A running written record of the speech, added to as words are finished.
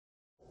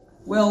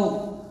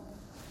Well,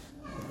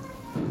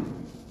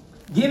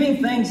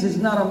 giving thanks is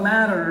not a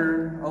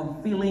matter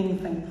of feeling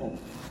thankful.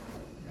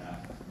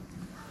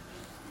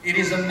 It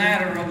is a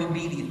matter of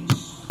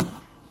obedience.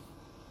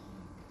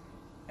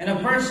 And a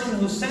person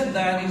who said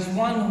that is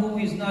one who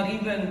is not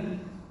even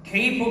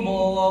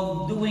capable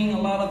of doing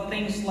a lot of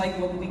things like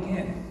what we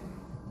can.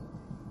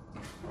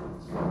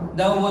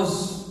 That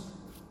was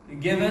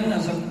given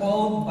as a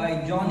quote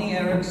by Johnny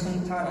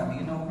Erickson Tara. Do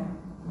you know her?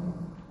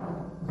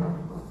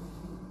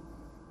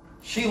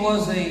 She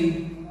was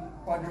a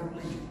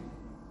quadriplegic.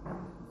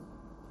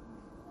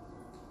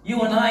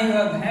 You and I who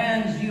have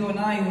hands, you and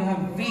I who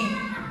have feet,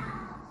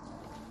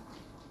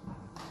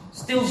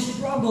 still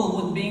struggle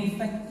with being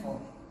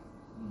thankful.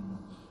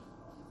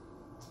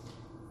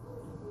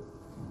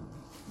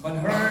 But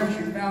her,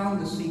 she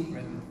found the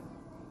secret.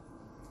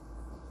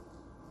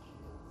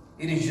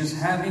 It is just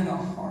having a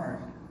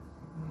heart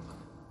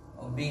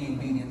of being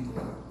obedient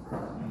to God.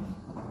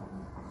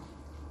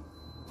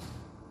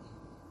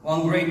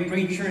 One great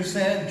preacher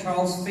said,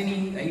 Charles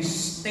Finney, a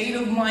state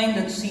of mind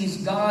that sees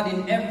God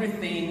in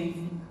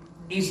everything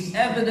is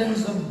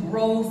evidence of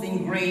growth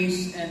in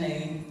grace and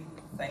a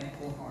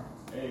thankful heart.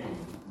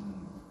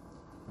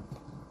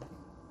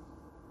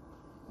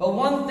 But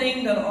one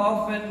thing that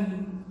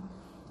often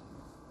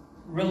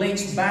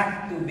relates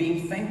back to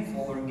being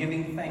thankful or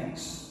giving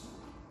thanks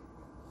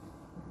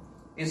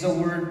is a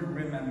word,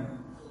 remember.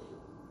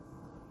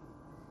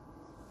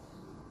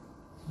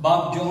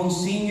 Bob Jones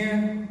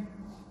Sr.,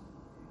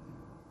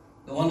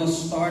 the one who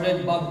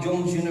started Bob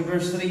Jones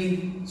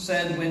University,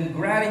 said, when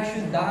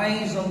gratitude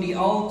dies on the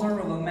altar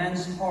of a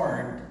man's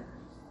heart,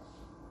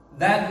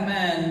 that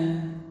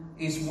man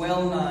is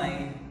well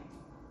nigh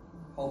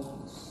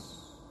hopeless.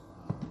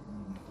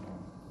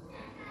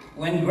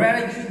 When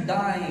gratitude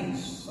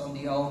dies on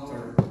the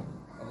altar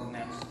of a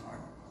man's heart.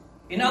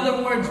 In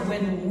other words,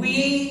 when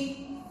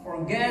we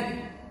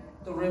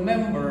forget to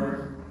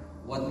remember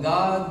what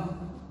God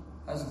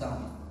has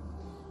done.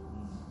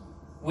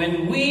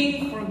 When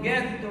we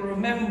forget to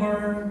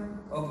remember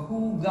of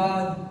who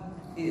God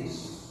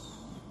is,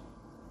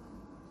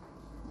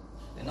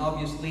 then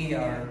obviously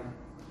our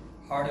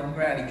heart of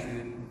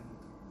gratitude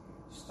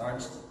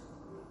starts to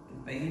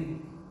fade.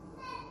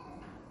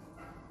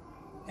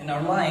 And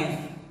our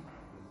life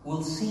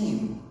will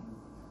seem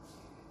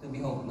to be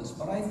hopeless.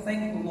 But I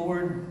thank the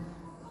Lord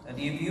that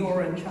if you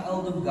are a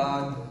child of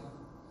God,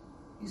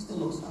 He still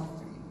looks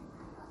after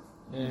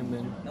you.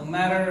 Amen. No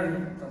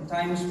matter,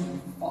 sometimes we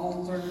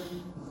falter,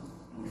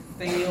 we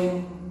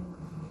fail,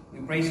 we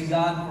praise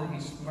God for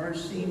His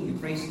mercy, we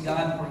praise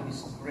God for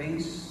His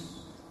grace.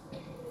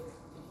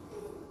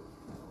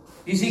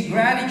 You see,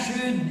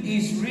 gratitude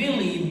is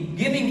really,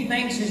 giving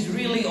thanks is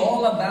really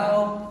all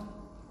about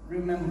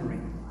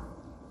remembering.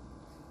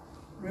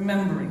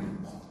 Remembering.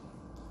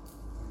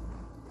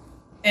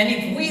 And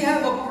if we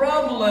have a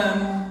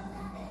problem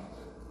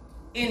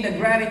in the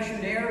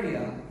gratitude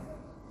area,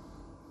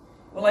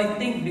 well, I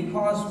think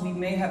because we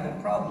may have a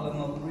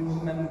problem of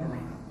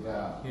remembering.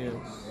 Yeah. Yes.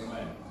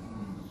 Amen.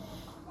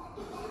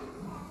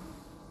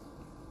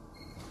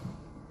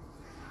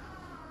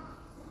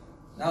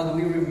 Now, do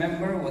we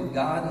remember what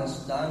God has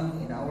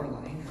done in our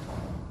life?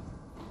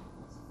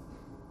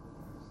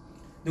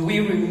 Do we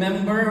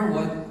remember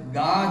what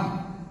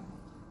God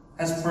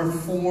has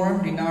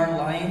performed in our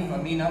life? I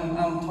mean,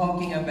 I'm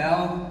talking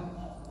about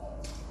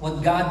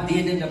what God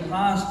did in the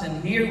past.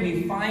 And here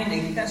we find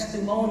a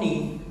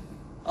testimony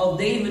of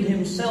David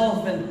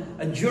himself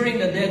and during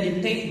the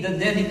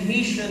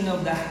dedication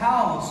of the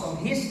house, of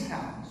his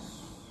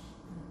house.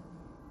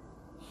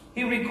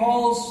 He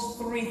recalls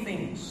three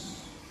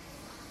things,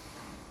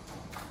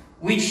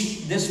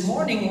 which this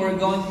morning we're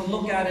going to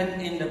look at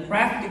it in the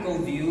practical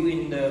view,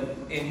 in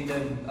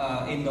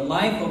the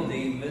life of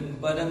David,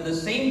 but at the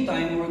same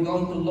time we're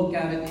going to look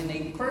at it in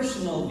a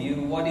personal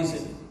view. What is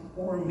it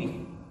for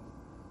me?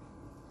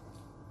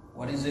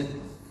 What is it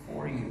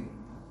for you?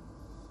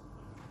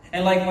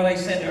 And like what I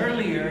said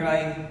earlier,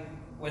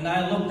 when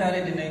I looked at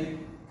it in a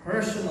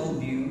personal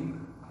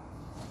view,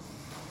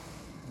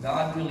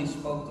 God really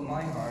spoke to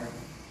my heart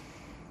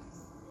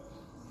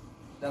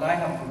that I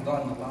have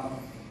forgotten a lot of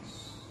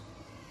things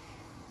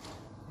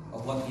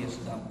of what He has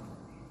done.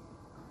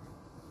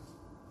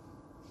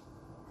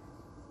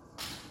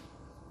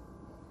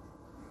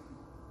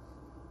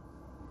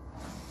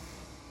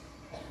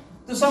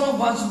 To some of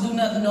us who do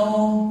not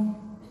know,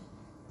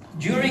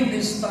 during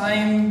this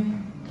time,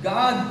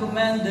 God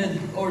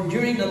commanded, or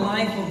during the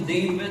life of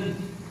David,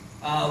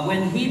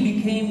 when he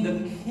became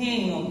the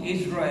king of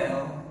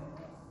Israel,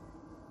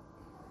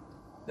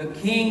 the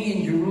king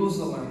in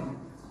Jerusalem,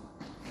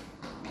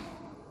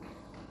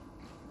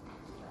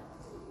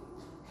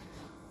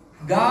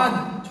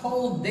 God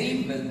told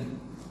David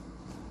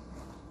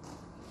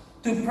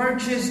to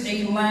purchase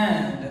a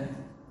land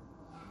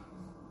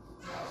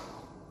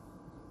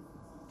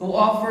to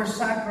offer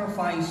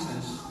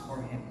sacrifices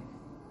for him.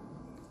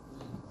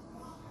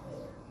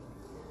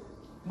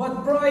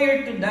 But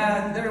prior to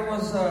that, there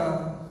was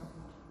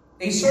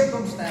a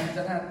circumstance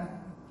that happened.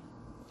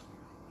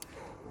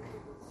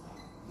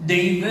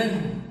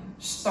 David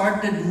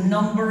started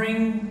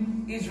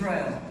numbering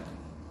Israel,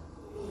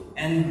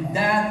 and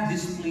that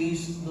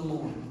displeased the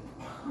Lord.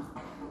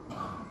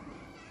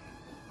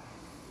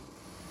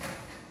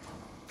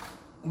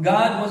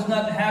 God was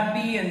not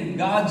happy, and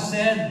God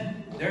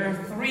said, there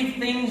are three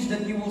things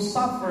that you will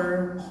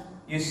suffer.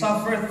 You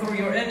suffer through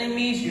your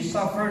enemies, you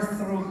suffer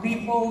through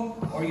people,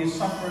 or you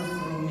suffer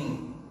through me.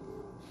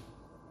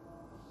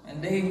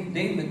 And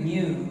David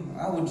knew,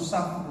 I would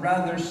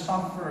rather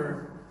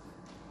suffer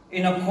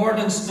in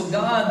accordance to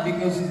God,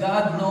 because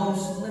God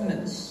knows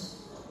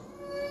limits.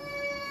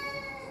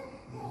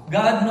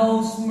 God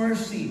knows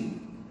mercy.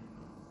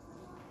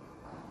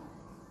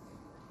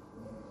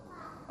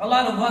 A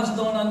lot of us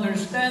don't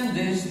understand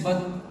this,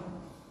 but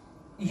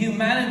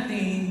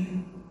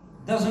humanity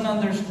doesn't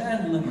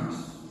understand limits.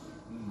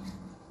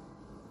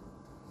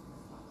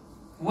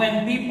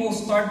 When people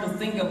start to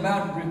think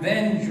about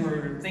revenge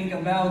or think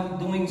about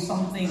doing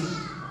something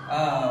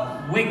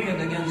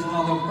wicked against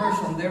another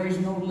person, there is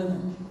no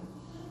limit.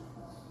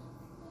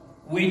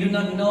 We do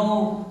not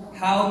know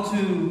how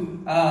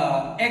to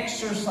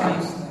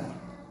exercise that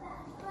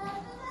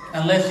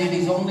unless it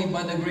is only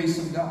by the grace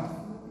of God.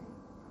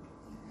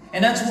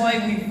 And that's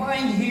why we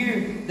find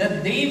here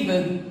that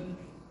David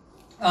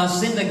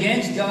sinned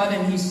against God,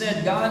 and he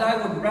said, God,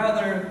 I would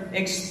rather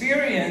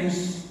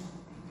experience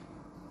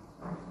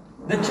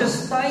the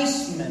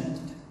chastisement,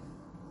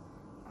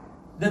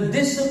 the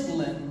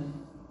discipline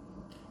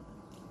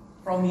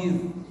from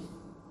you.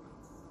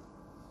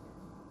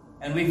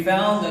 And we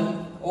found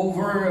that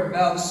over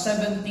about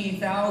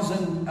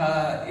 70,000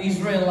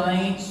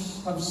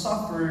 Israelites have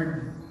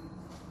suffered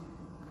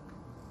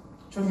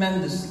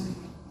tremendously.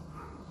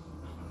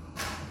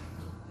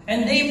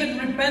 And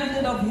David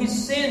repented of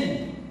his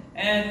sin.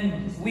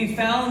 And we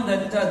found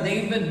that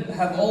David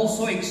have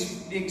also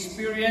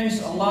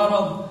experienced a lot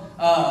of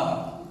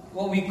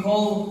what we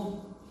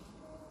call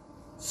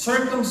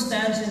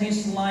circumstance in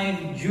his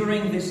life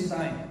during this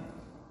time.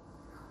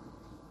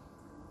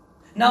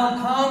 Now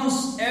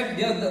comes,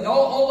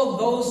 all of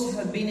those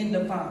have been in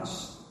the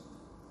past.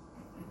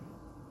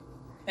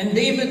 And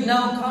David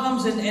now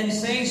comes and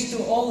says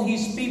to all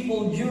his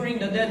people during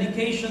the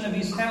dedication of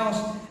his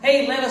house,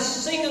 hey, let us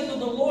sing unto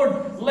the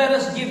Lord. Let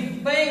us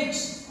give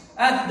thanks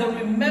at the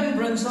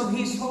remembrance of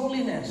His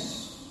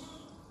holiness.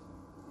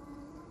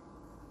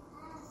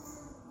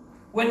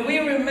 When we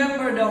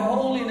remember the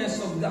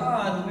holiness of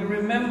God, we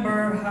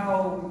remember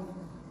how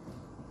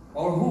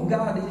or who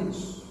God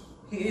is.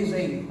 He is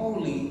a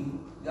holy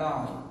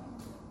God.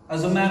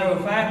 As a matter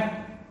of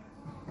fact,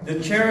 the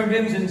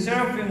cherubims and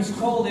seraphims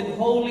called it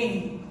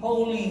holy,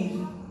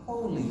 holy,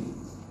 holy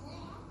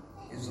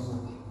is the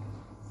Lord.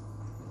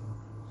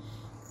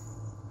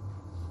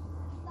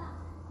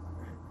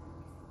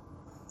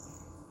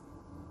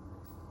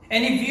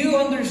 And if you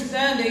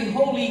understand a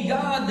holy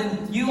God,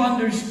 then you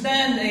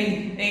understand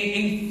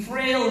a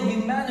frail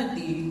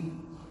humanity.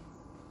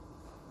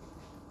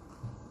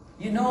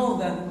 You know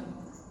that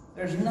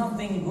there's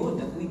nothing good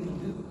that we can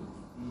do.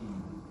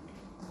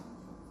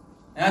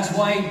 That's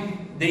why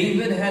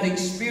David had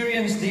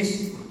experienced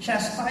this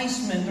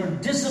chastisement or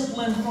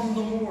discipline from the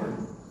Lord.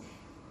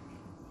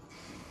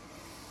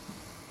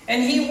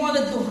 And he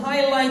wanted to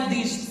highlight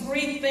these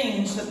three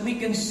things that we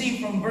can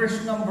see from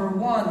verse number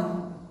 1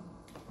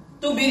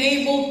 to be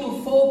able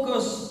to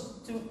focus,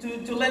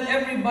 to let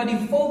everybody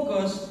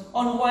focus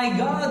on why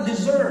God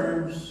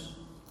deserves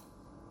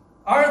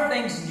our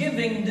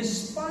thanksgiving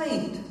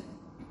despite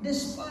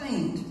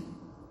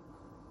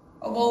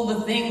of all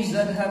the things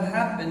that have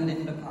happened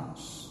in the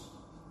past.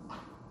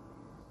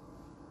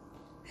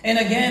 And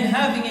again,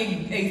 having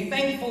a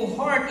thankful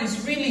heart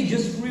is really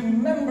just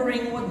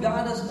remembering what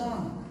God has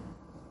done.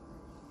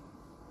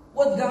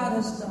 What God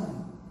has done.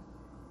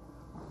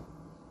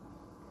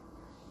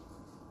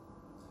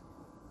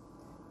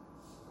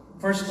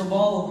 First of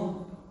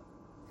all,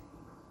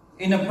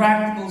 in a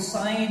practical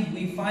side,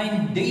 we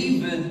find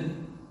David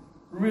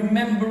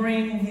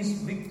remembering his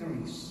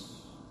victories.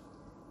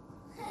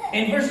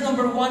 In verse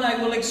number 1, I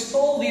will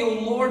extol thee, O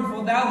Lord,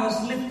 for thou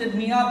hast lifted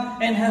me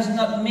up and hast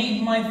not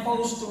made my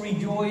foes to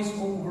rejoice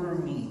over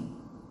me.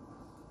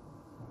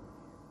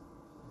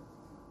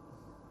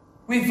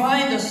 We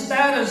find the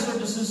status or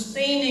the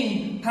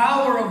sustaining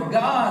power of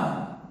God.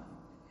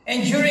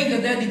 And during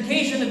the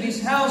dedication of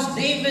his house,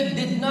 David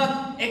did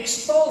not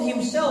extol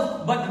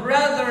himself, but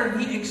rather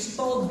he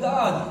extolled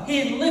God.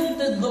 He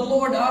lifted the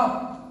Lord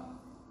up.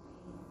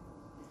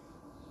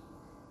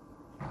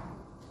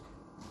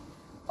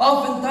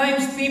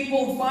 Oftentimes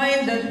people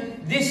find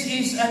that this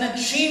is an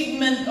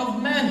achievement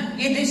of man.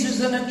 This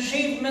is an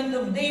achievement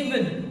of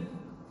David.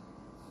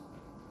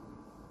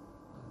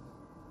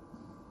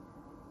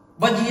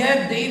 But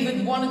yet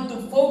David wanted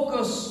to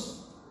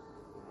focus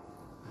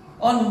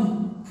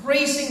on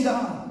praising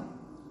God.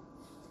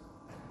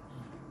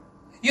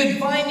 You'd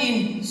find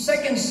in 2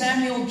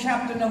 Samuel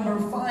chapter number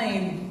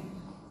 5,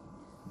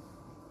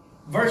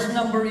 verse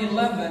number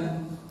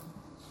 11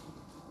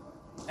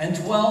 and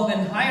 12,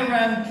 and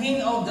Hiram,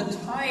 king of the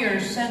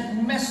Tyre,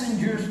 sent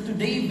messengers to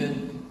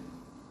David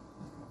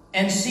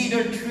and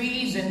cedar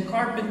trees and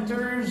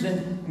carpenters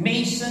and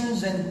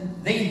masons,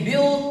 and they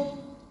built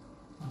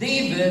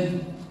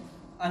David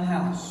an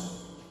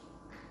house.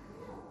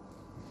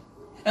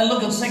 And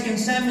look at 2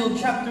 Samuel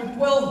chapter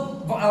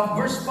 12,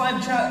 verse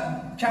 5,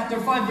 chapter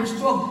 5, verse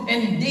 12.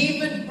 And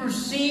David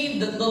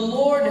perceived that the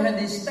Lord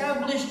had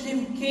established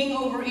him king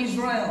over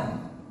Israel,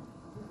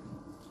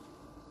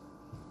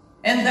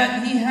 and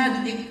that he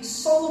had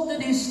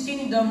exalted his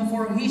kingdom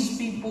for his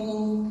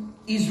people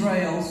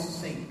Israel's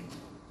sake.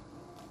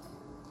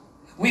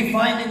 We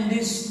find in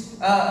this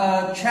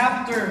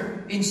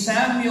chapter in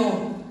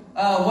Samuel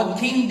what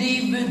King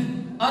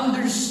David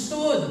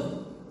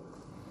understood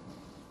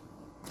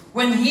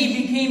when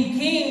he became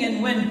king,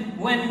 and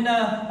when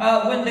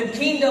the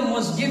kingdom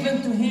was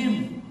given to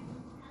him.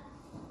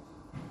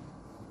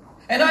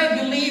 And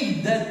I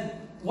believe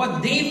that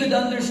what David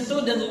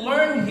understood and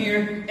learned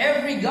here,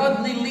 every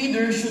godly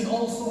leader should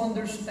also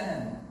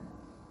understand.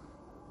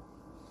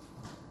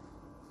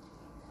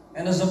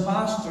 And as a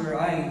pastor,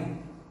 I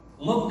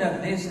looked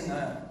at this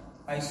and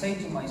I say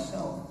to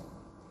myself,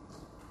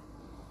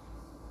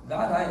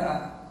 God,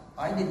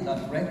 I did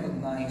not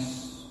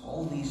recognize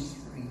all these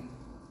three.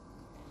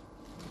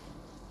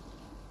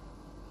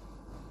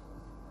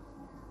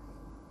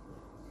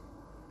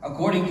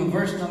 According to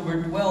verse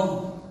number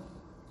 12,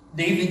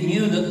 David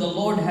knew that the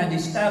Lord had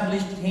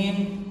established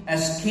him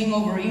as king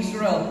over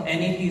Israel,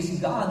 and it is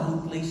God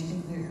who placed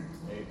him there.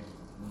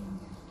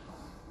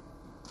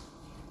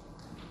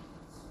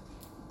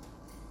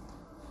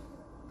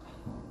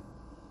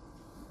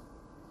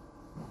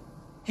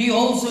 He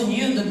also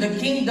knew that the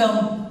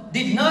kingdom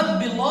did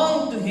not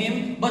belong to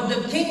him, but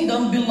the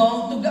kingdom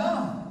belonged to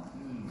God.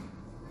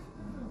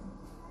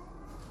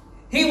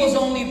 He was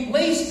only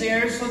placed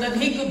there so that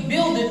he could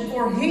build it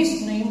for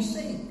his name's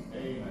sake.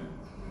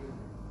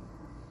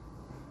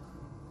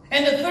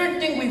 And the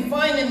third thing we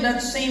find in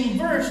that same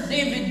verse,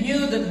 David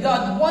knew that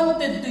God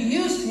wanted to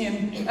use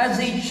him as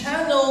a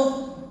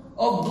channel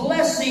of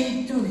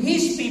blessing to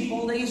his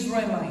people, the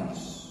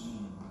Israelites.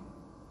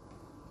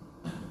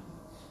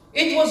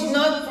 It was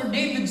not for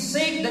David's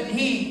sake that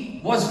he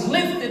was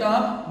lifted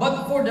up,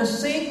 but for the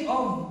sake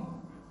of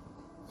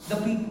the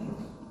people.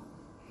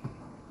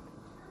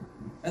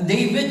 And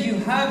David, you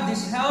have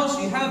this house,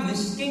 you have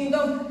this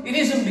kingdom. It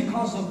isn't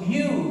because of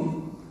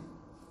you.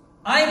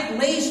 I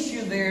placed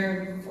you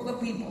there for the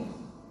people.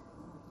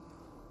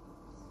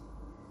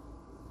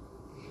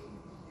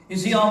 You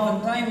see,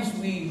 oftentimes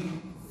we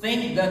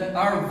think that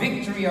our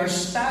victory, our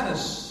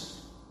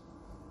status,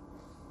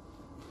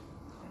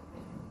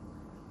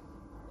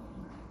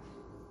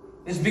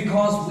 is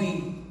because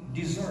we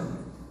deserve it.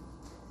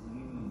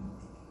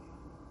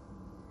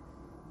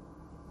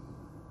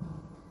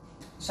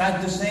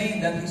 Sad to say,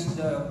 that is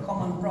the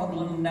common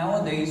problem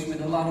nowadays with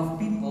a lot of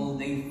people.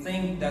 They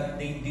think that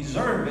they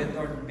deserve it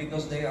or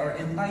because they are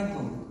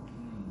entitled.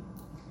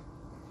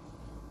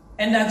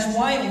 And that's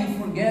why we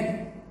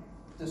forget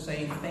to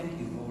say, thank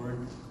you,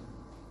 Lord.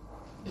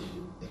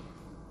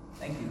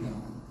 Thank you,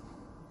 God.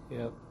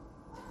 Yep.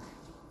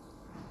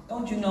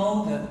 Don't you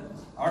know that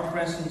our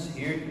presence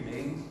here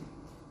today,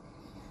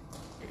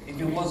 if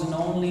it wasn't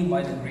only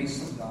by the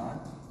grace of God,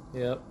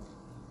 Yep.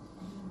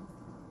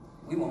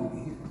 we won't be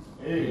here.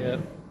 Yep.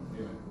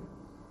 If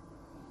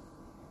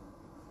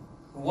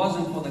it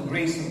wasn't for the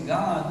grace of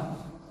God,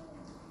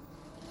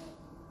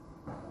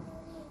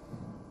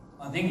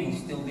 I think we'll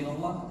still be on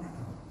lockdown.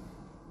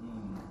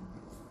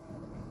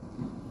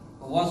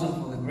 If it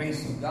wasn't for the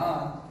grace of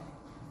God,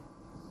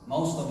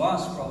 most of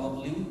us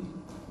probably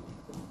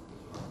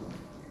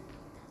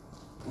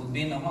would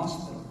be in a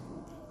hospital.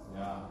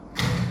 Yeah.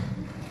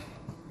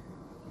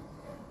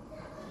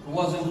 If it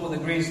wasn't for the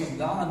grace of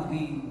God,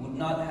 we would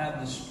not have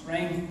the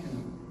strength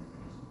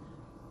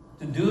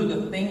to do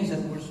the things that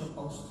we're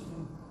supposed to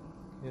do.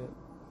 Yep.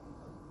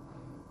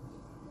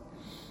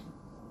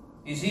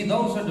 You see,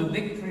 those are the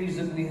victories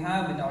that we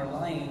have in our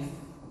life,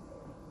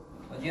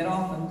 but yet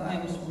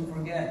oftentimes we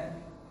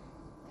forget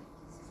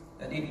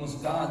that it was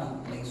God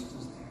who placed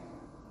us there.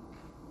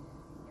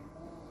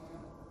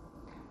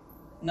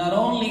 Not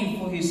only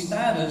for his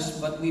status,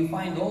 but we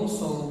find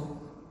also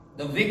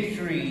the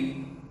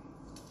victory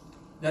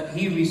that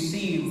he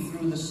received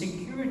through the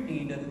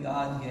security that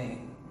God gave.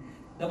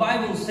 The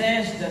Bible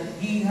says that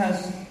he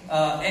has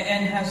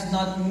and has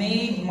not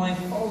made my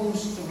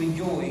foes to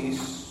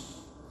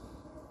rejoice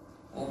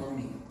over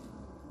me.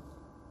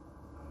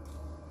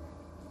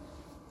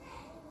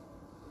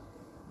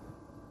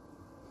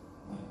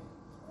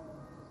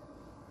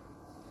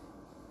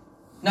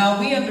 Now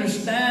we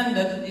understand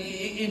that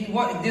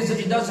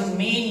it doesn't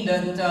mean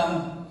that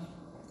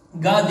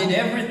God did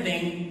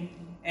everything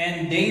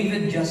and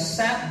David just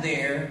sat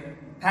there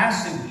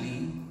passively.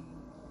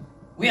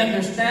 We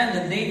understand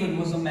that David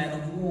was a man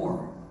of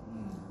war.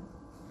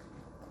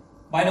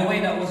 By the way,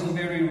 that was the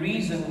very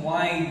reason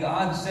why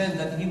God said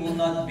that he will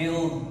not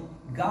build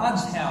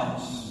God's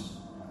house,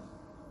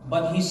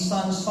 but his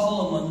son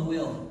Solomon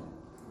will.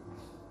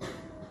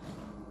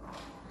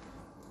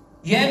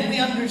 Yet we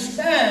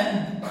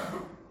understand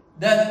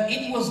that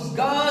it was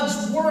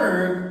God's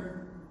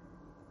word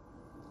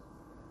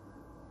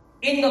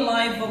in the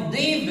life of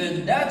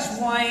David, that's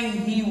why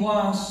he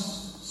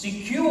was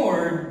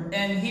secured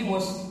and he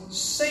was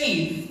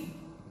safe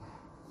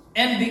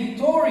and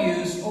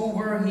victorious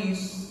over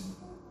his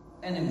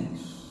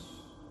enemies.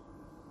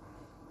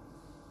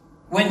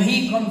 When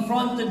he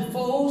confronted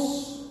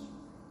foes,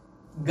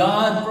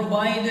 God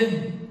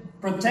provided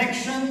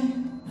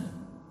protection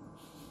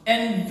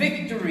and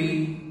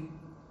victory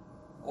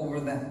over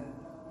them.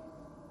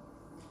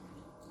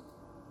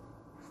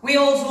 We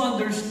also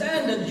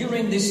understand that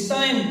during this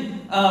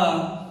time,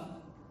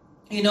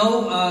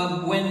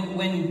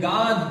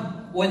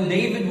 when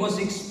David was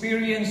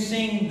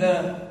experiencing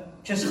the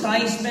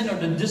chastisement or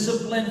the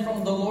discipline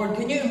from the Lord,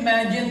 can you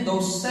imagine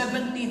those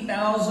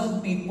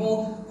 70,000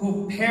 people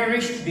who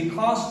perished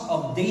because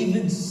of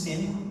David's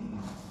sin?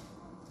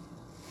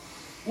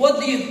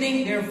 What do you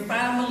think their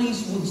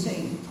families would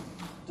say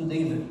to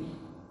David?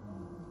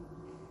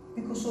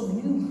 Because of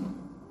you.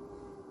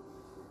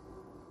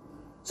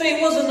 So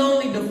it wasn't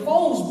only the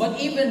foes, but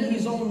even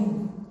his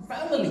own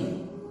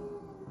family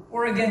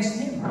were against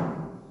him.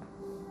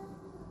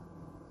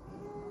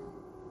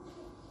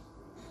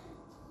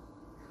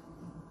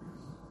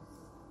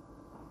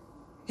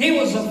 He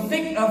was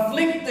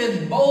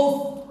afflicted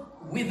both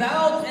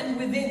without and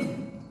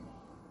within.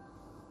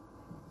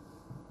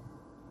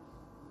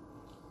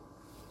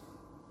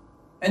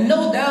 And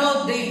no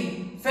doubt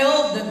they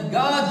felt that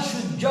God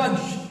should judge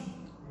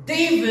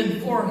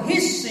David for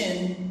his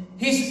sin,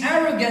 his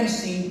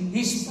arrogancy,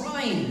 his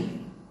pride.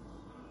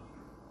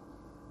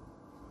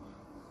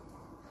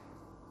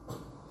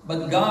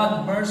 But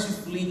God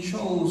mercifully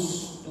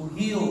chose to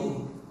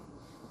heal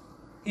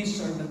his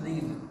servant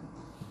David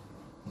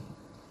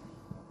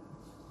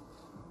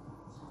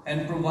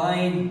and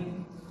provide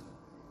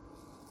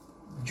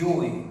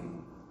joy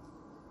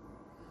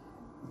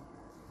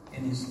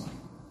in his life.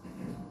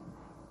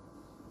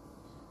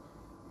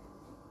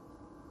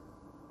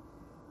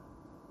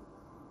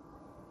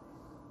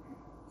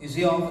 You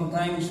see,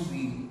 oftentimes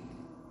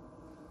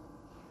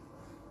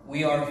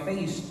we are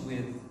faced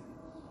with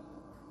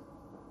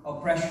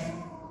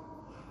oppression,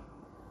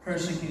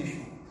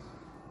 persecution,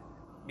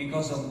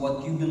 because of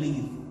what you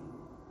believe,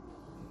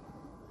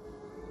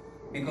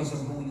 because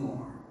of who you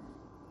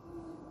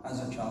are as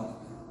a child of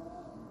God.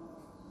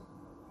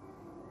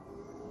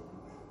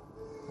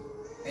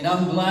 And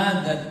I'm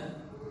glad that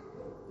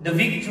the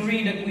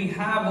victory that we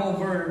have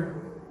over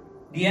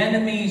the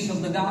enemies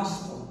of the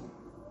gospel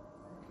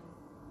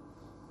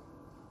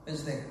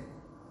is there.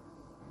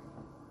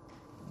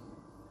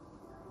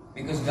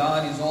 Because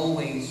God is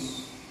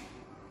always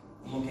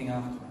looking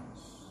after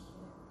us.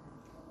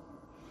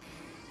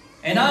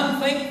 And I'm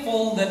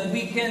thankful that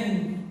we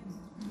can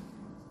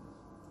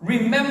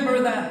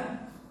remember that.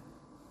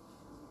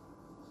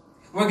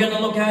 We're going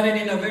to look at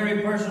it in a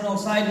very personal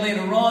side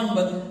later on,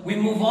 but we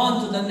move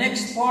on to the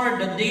next part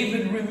that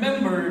David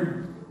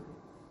remembered: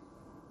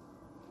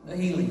 the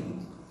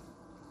healing.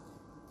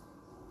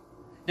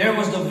 There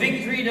was the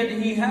victory that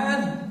he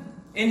had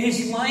in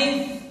his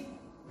life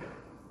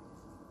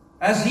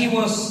as he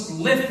was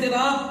lifted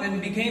up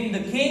and became the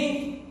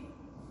king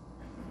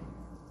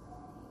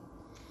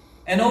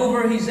and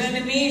over his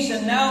enemies.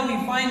 And now we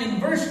find in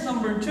verse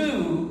number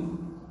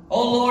 2,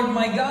 O Lord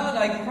my God,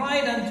 I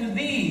cried unto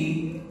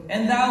thee,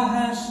 and thou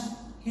hast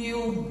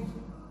healed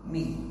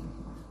me.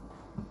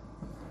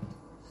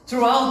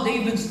 Throughout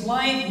David's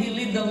life, he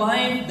lived a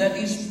life that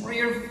is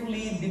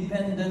prayerfully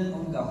dependent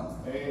on God.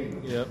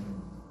 Yep.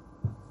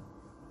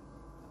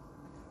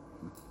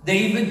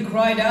 David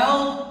cried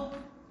out,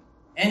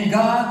 and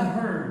God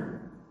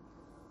heard.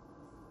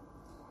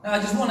 Now, I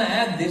just want to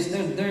add this.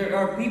 There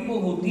are people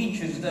who teach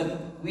us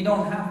that we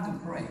don't have to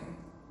pray.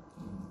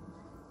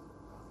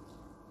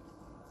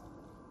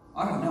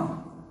 I don't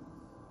know.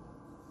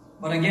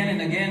 But again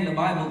and again, the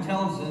Bible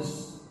tells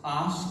us,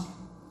 ask,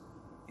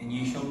 and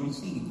ye shall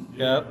receive.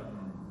 Yep.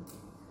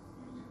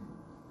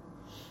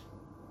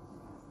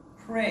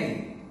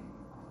 Pray.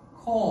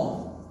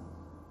 Call.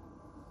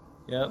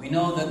 Yep. We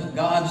know that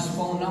God's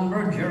phone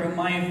number,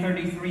 Jeremiah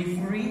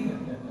 33:3,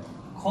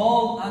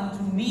 call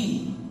unto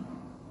me,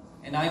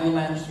 and I will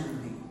answer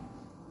thee.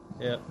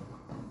 Yep.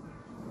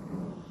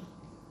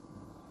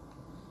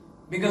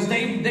 Because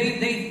they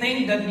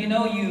think that,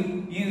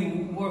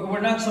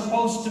 we're not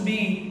supposed to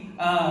be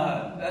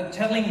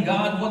telling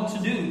God what to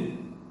do.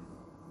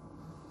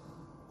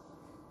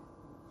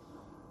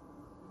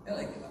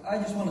 Like, I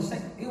just want to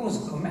say, it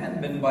was a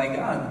commandment by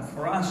God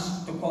for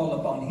us to call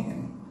upon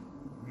Him.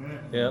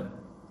 Yep.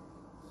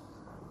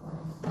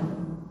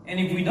 And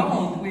if we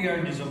don't, we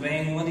are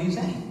disobeying what He's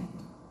saying.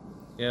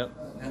 Yep.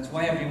 That's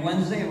why every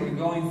Wednesday we're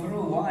going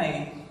through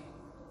why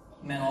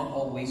men ought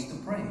always to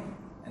pray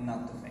and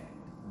not to faint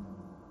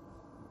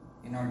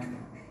in our church.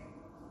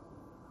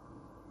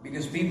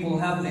 Because people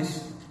have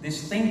this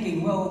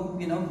thinking,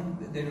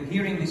 they're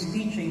hearing this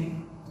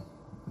teaching.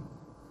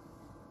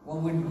 Well,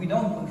 we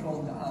don't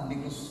control God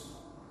because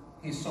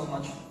He's so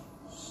much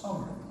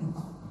sovereign.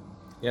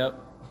 Yep.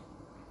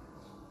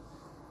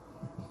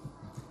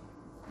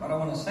 But I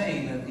want to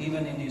say that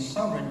even in His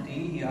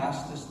sovereignty, He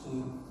asked us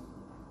to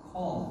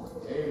call.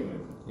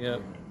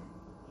 Yep.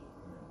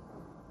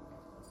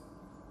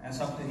 It's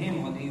up to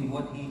Him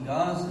what He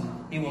does,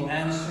 and He will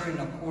answer in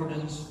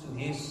accordance to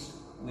His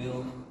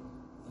will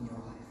in your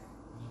life.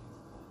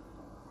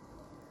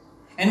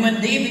 And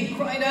when David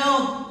cried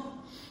out,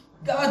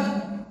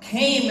 God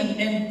came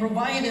and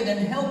provided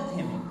and helped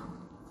him.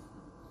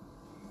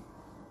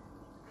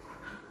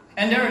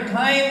 And there are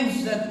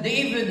times that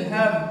David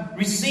have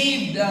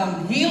received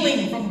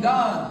healing from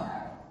God,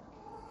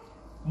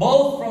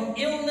 both from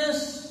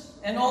illness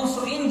and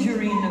also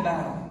injury in the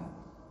battle.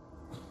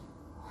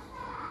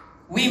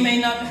 We may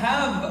not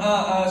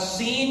have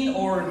seen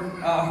or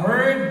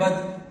heard,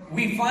 but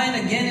we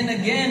find again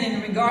and again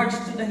in regards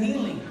to the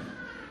healing.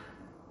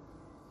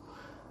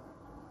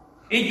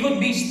 It could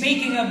be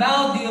speaking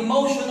about the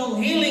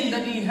emotional healing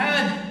that he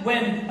had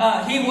when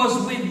he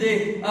was with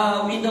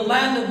in the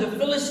land of the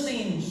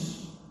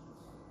Philistines.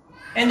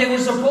 And they were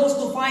supposed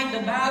to fight the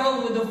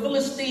battle with the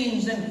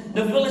Philistines. And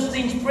the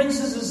Philistines'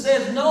 princesses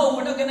says, no,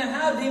 we're not going to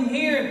have him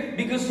here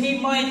because he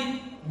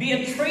might be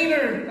a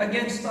traitor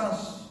against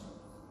us.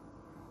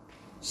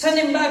 Send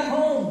him back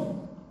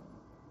home.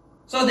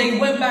 So they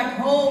went back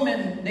home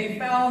and they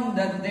found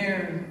that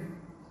their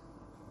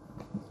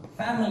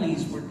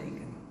families were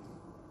taken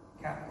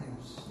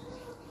captives.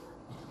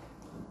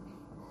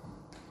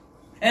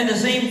 And the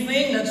same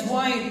thing, that's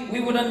why we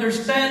would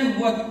understand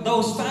what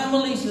those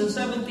families, the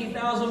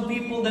 70,000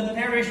 people that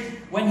perished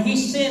when he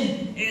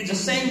sinned, it's the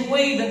same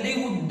way that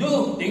they would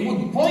do. They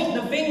would point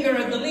the finger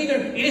at the leader.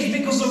 It is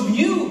because of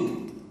you.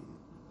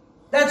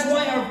 That's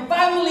why our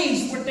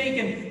families were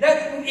taken.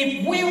 That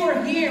if we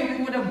were here,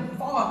 we would have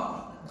fought.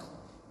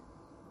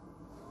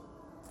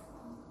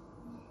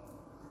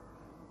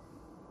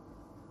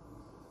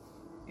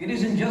 It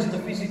isn't just the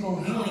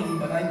physical healing,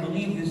 but I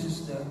believe this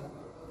is the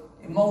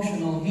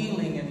emotional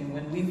healing. And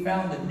when we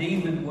found that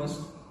David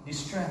was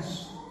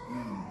distressed,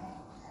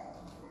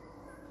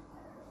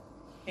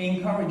 he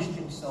encouraged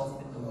himself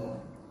in the Lord.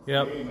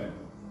 Yep. Amen.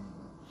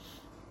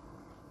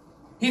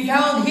 He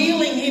found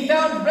healing. He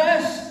found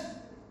rest.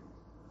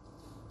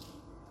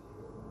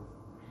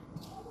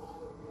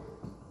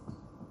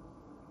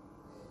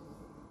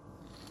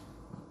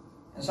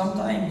 And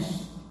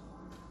sometimes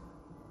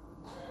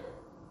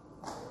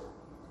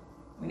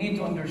we need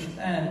to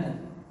understand that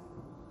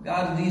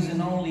God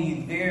isn't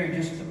only there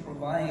just to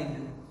provide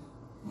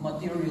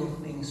material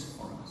things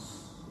for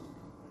us,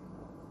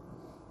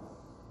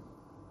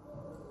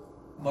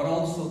 but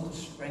also to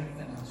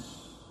strengthen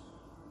us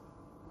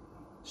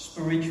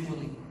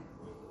spiritually,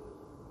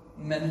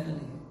 mentally,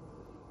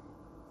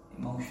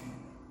 emotionally.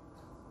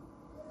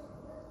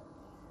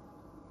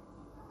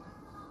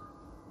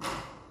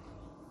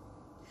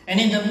 And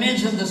in the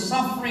midst of the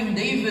suffering,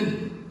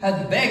 David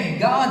had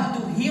begged God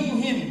to heal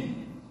him.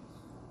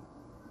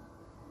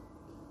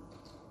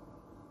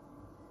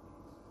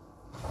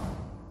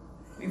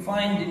 We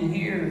find in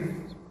here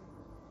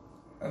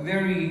a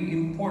very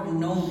important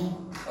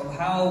note of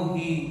how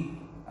he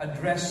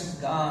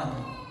addressed God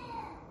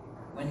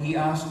when he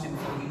asked him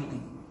for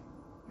healing,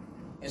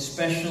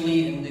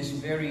 especially in this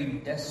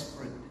very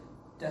desperate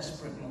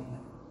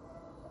moment.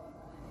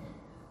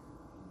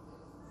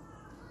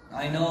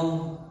 I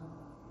know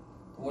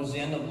towards the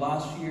end of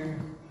last year,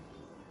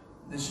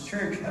 this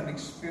church have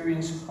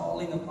experienced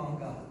calling upon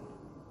God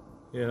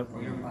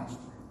for your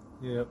pastor.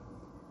 Yep.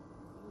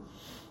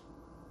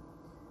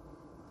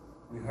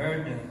 We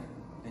heard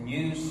the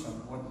news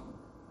of what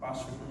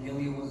Pastor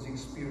Cornelia was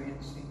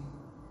experiencing.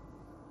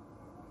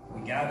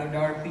 We gathered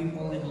our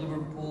people in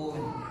Liverpool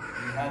and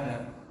we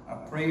had a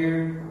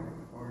prayer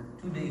for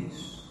 2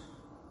 days.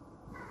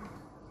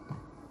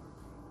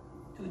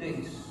 2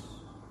 days.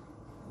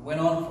 It went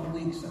on for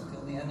weeks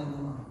until the end of the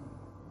month.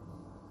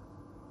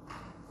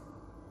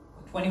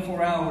 For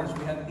 24 hours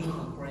we had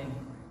people praying,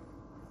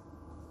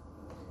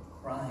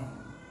 crying.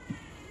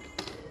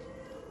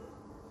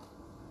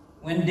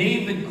 When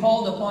David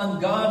called upon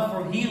God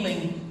for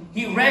healing,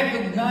 he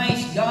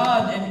recognized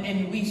God,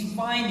 and we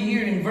find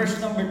here in verse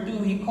number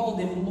 2, he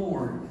called him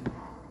Lord,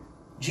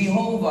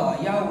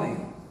 Jehovah, Yahweh.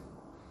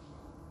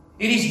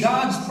 It is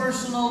God's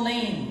personal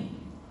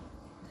name,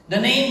 the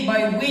name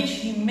by which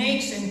he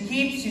makes and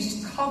keeps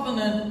his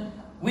covenant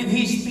with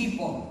his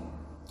people.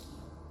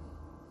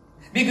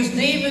 Because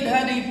David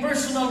had a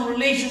personal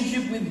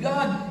relationship with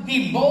God,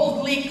 he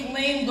boldly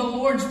claimed the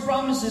Lord's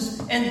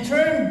promises and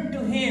turned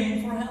to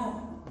him for help.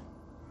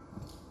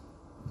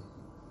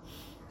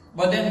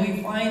 But then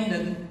we find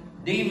that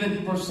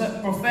David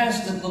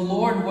professed that the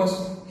Lord was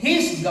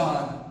his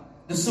God,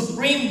 the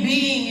supreme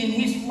being in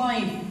his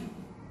life,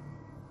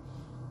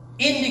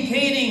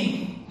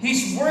 indicating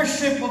his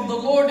worship of the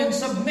Lord and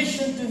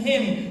submission to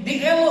him,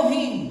 the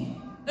Elohim,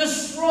 the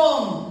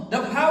strong,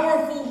 the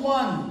powerful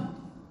one.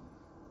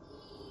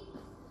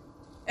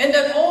 And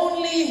that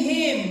only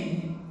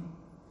him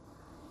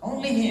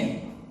could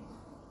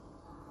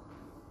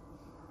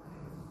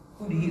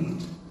heal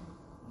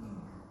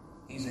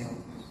his illness.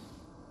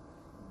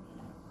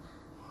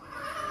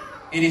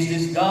 It is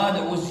this God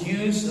that was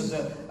used as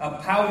a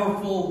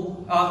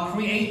powerful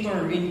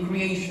creator in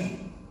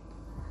creation.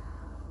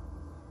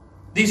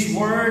 This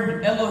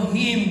word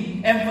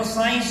Elohim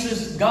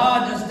emphasizes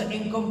God as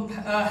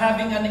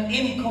having an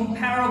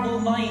incomparable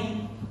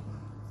might,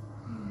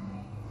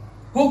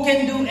 who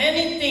can do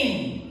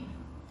anything,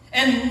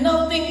 and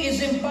nothing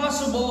is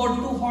impossible or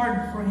too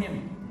hard for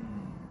Him.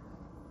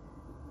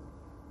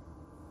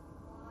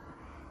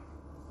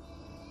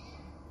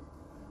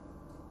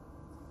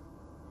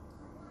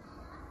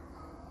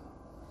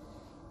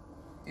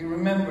 He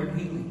remembered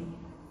healing.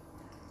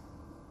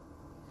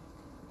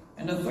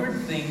 And the third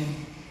thing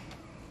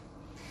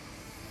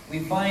we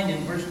find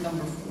in verse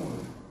number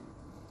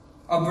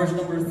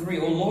 3,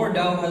 O Lord,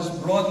 thou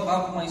hast brought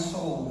up my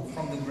soul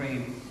from the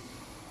grave,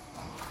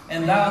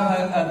 and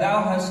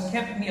thou hast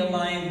kept me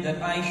alive,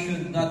 that I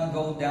should not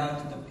go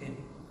down to the pit.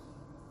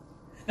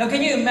 Now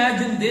can you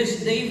imagine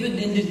this? David,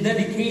 in the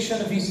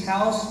dedication of his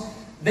house,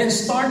 then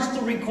starts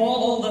to recall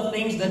all the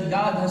things that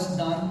God has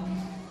done.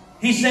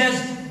 He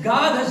says,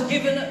 God has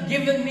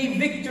given me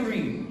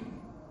victory.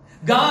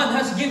 God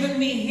has given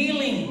me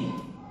healing.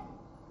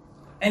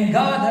 And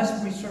God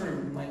has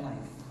preserved my life.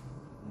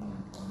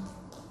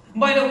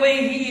 By the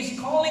way, he is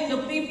calling the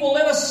people,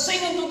 let us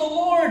sing unto the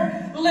Lord.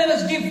 Let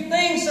us give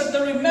thanks at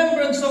the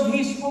remembrance of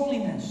His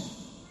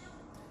holiness.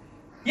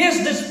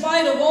 Yes,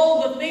 despite of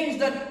all the things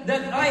that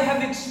I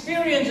have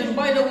experienced, and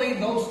by the way,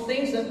 those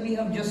things that we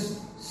have just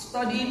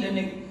studied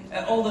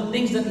and all the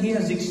things that he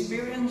has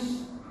experienced,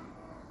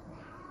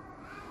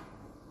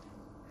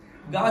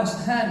 God's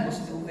hand was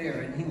still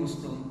there and He was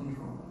still in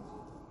control.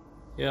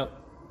 Yep.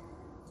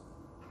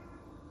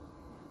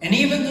 And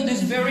even to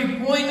this very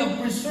point of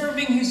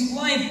preserving his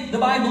life, the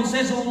Bible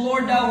says, O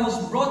Lord, thou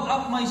hast brought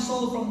up my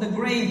soul from the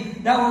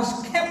grave. Thou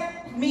hast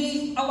kept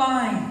me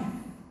alive.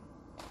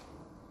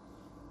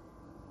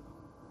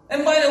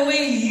 And by the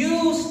way,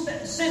 you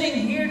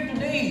sitting here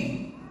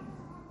today,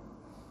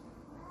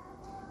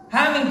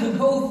 having to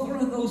go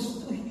through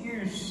those 2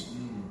 years,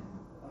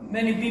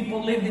 many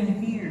people lived in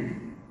fear.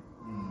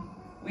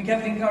 We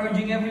kept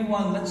encouraging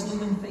everyone, let's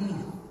live in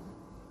faith.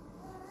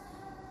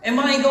 Am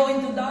I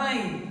going to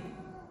die?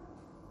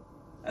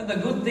 And the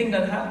good thing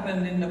that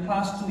happened in the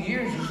past 2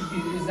 years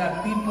is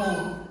that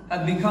people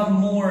have become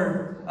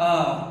more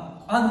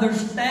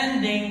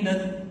understanding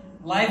that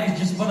life is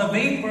just but a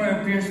vapor,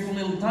 appears for a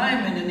little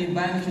time and then it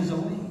vanishes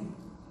away.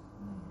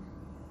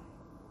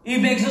 It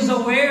makes us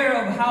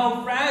aware of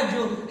how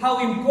fragile, how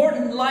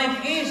important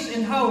life is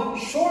and how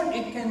short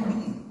it can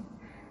be.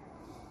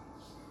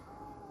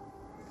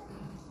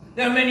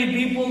 There are many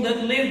people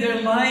that live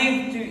their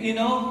life to,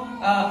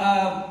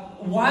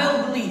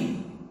 wildly.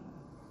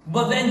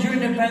 But then during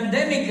the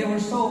pandemic, they were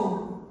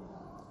so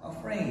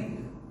afraid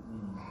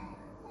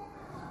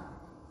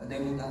that they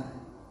will die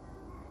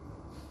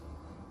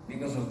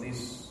because of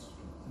this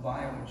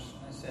virus.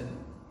 I said,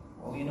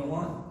 well, you know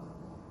what?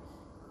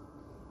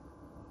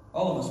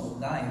 All of us will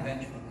die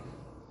eventually,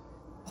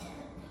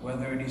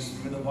 whether it is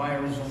through the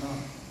virus or not.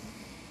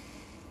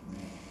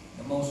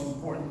 The most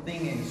important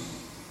thing is,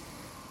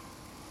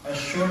 as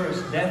sure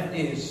as death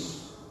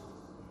is,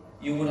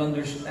 you would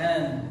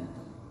understand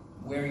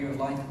where your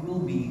life will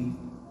be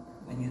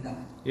when you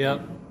die.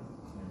 Yep.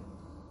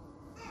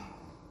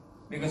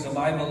 Because the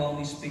Bible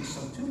only speaks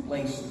of 2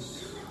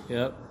 places.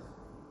 Yep.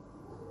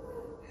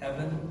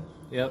 Heaven.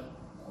 Yep.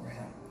 Or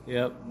hell.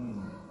 Yep.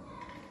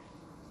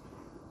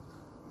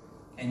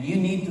 And you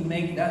need to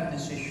make that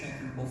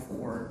decision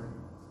before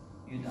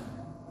you die.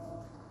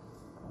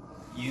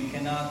 You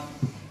cannot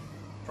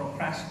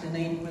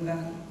procrastinate with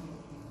that.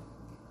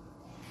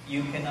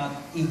 You cannot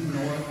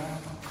ignore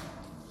that.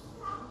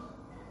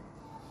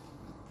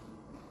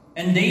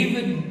 And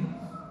David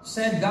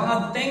said,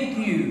 God, thank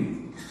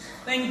you.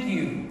 Thank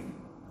you.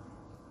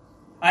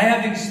 I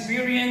have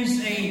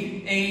experienced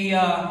a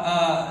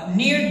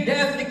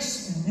near-death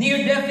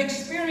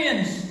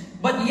experience,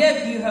 but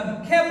yet you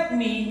have kept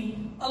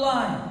me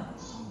alive.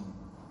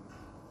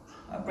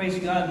 I praise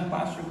God,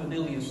 Pastor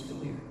Cordelia is still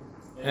here.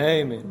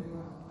 Amen.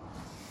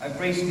 I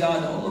praise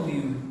God, all of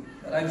you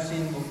that I've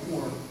seen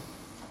before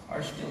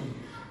are still here.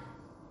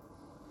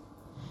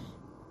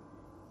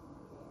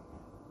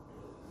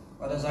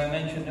 But as I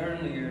mentioned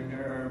earlier,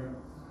 there are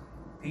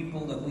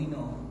people that we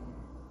know,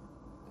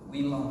 that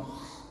we love,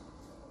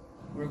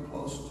 that we're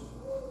close to,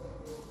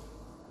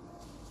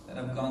 that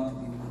have gone to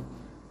be with us.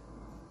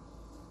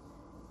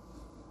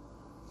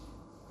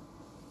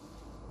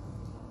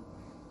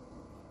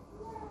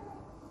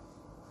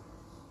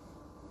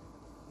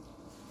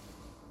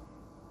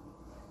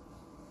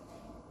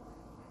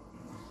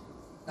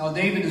 Now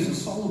David is a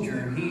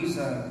soldier. He's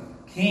a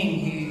king.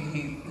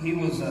 He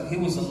was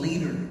a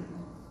leader.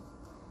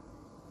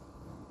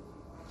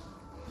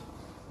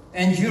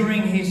 And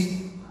during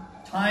his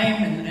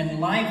time and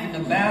life in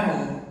the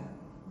battle,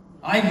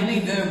 I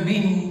believe there have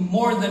been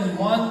more than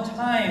one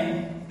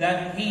time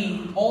that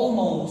he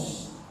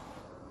almost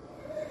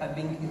had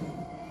been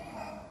killed.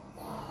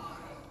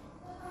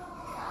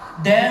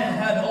 Death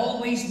had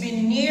always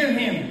been near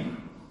him.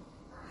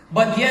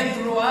 But yet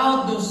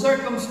throughout those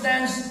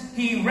circumstances,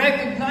 he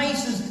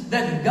recognizes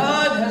that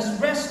God has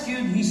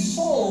rescued his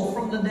soul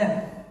from the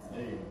death.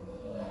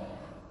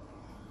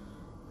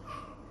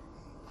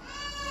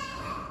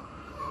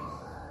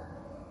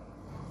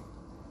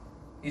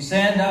 He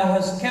said, Thou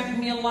hast kept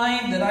me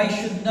alive that I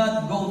should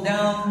not go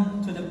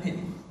down to the pit,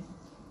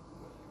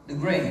 the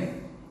grave.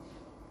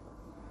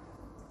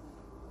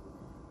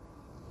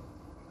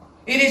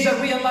 It is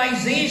a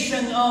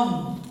realization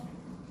of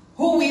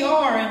who we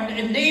are,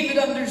 and David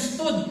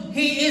understood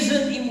he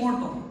isn't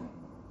immortal.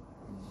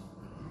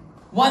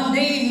 One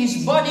day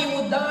his body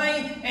would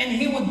die and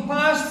he would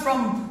pass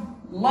from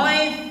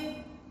life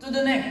to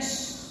the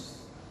next.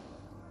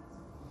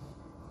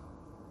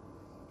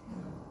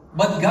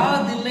 But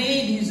God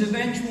delayed his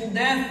eventual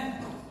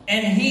death,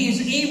 and he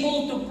is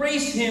able to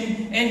praise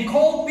him and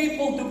call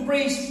people to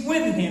praise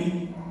with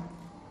him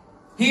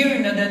here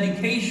in the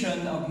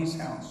dedication of his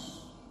house.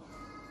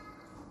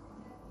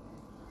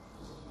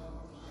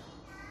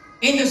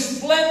 In the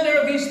splendor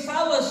of his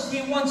palace,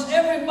 he wants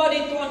everybody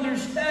to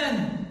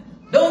understand,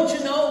 don't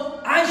you know,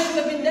 I should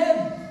have been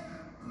dead.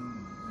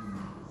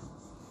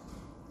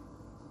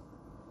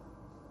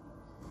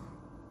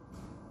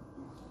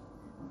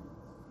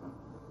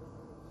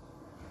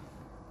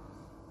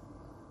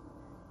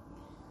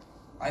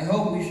 I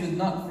hope we should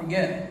not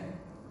forget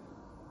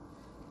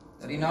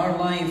that in our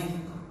life,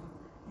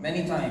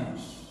 many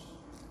times,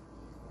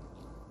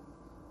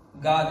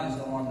 God is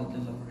the one that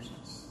delivers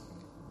us.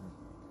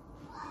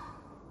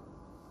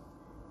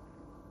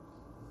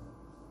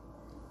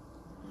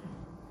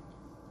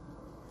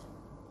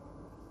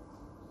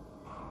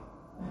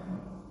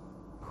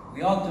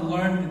 We ought to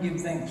learn to give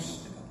thanks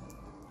to God.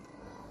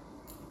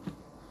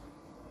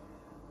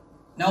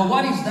 Now,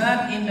 what is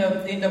that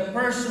in the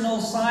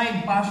personal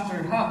side,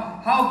 Pastor?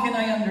 How can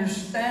I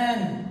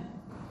understand,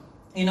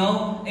 in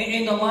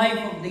the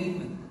life of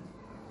David?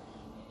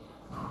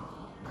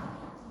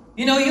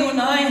 You and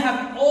I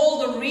have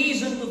all the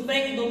reason to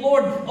thank the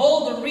Lord,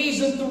 all the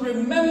reason to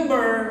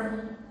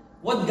remember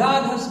what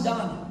God has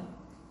done.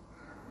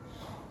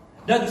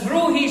 That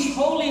through His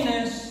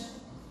holiness,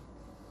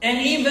 and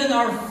even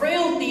our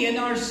frailty and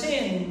our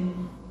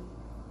sin,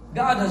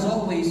 God has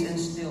always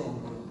instilled.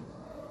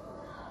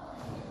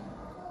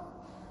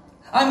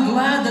 I'm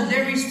glad that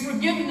there is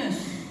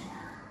forgiveness.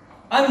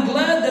 I'm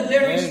glad that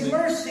there is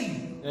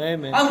mercy.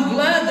 Amen. I'm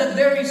glad that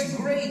there is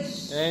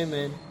grace.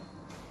 Amen.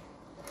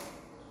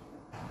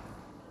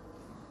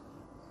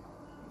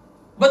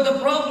 But the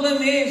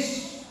problem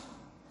is,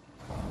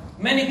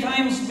 many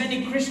times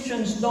many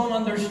Christians don't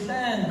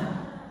understand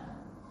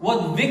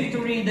what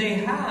victory they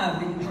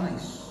have in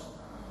Christ.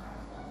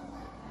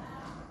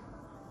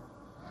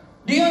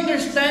 Do you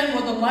understand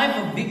what the life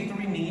of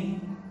victory means?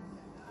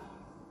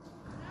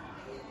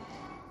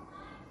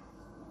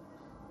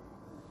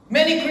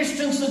 Many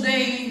Christians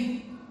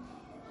today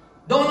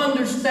don't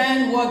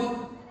understand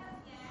what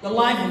the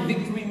life of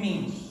victory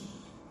means.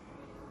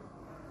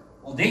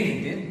 Well,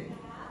 David did.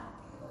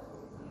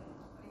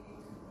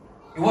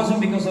 It wasn't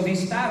because of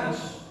his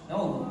status.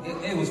 No,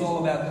 it was all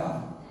about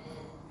God.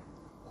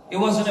 It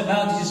wasn't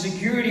about his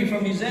security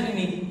from his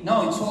enemy.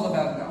 No, it's all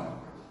about God.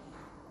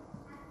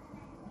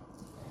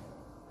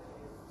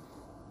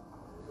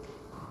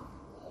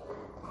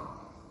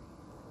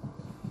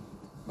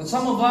 But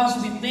some of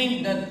us, we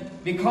think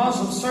that because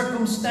of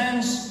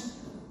circumstance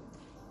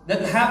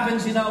that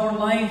happens in our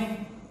life,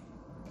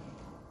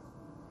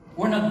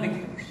 we're not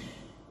victors.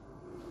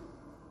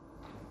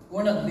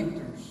 We're not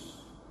victors.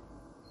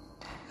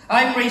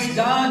 I praise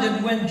God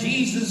that when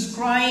Jesus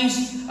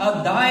Christ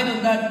died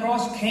on that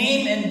cross,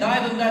 came and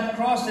died on that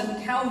cross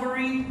at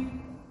Calvary,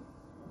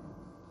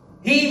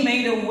 He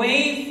made a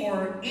way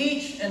for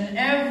each and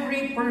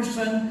every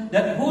person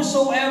that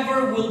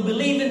whosoever will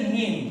believe in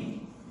Him,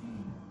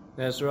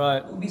 that's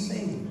right, will be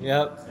saved.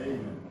 Yep.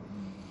 Amen.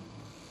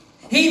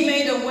 He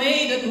made a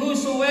way that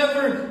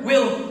whosoever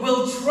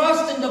will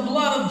trust in the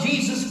blood of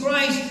Jesus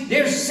Christ,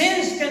 their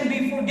sins can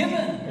be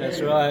forgiven.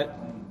 That's right.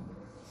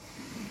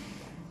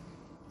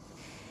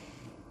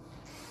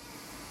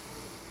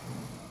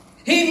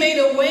 He made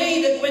a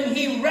way that when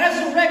He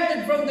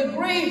resurrected from the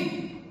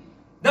grave,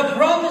 the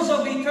promise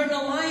of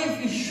eternal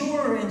life is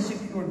sure and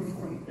secured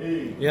for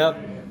you.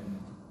 Yep.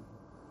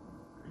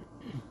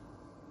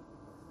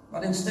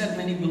 But instead,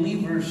 many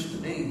believers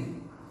today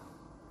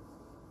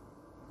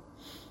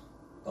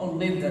don't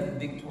live that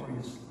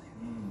victorious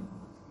life.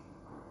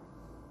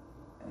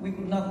 And we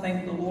could not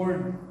thank the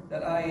Lord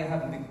that I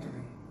have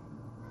victory.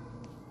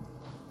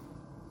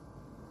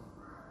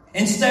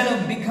 Instead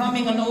of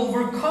becoming an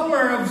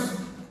overcomer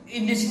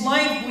in this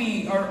life,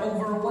 we are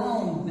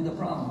overwhelmed with the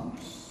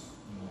problems.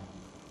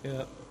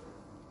 Yep.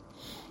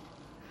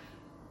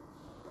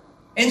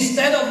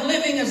 Instead of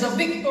living as a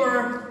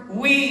victor,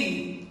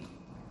 we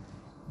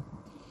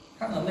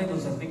kind of live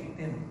as a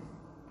victim.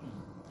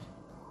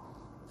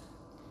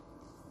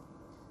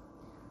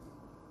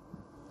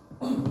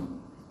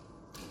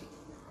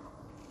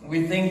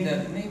 We think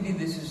that maybe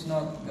this is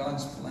not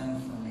God's plan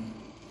for me.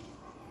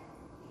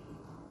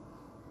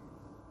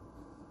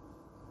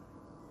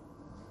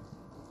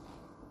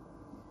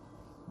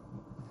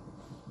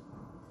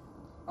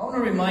 I want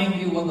to remind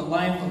you what the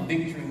life of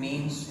victory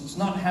means. It's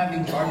not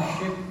having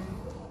hardship.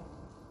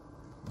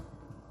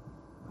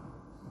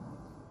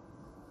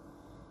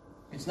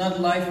 It's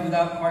not life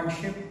without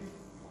hardship.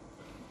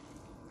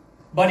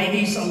 But it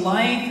is a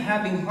life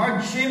having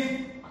hardship,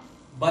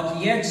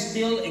 but yet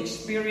still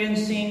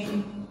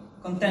experiencing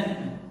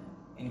contentment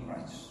in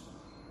Christ.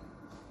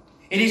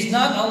 It is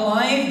not a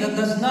life that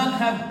does not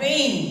have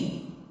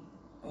pain.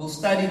 We'll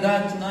study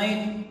that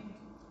tonight.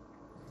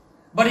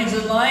 But it's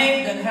a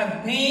life that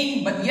have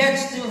pain, but yet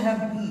still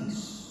have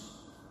peace.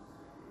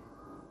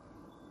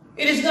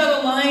 It is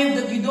not a life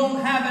that you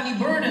don't have any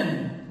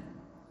burden,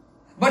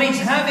 but it's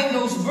having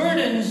those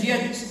burdens,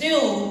 yet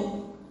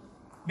still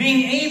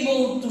being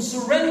able to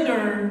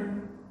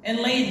surrender and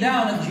lay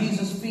down at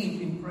Jesus'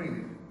 feet in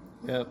prayer.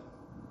 Yep.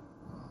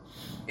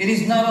 It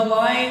is not a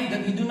life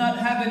that you do not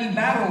have any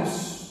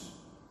battles,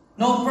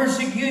 no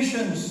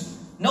persecutions,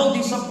 no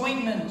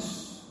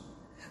disappointments.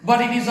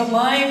 But it is a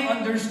life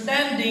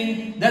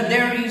understanding that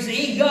there is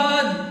a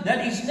God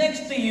that is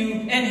next to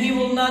you and He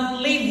will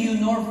not leave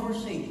you nor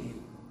forsake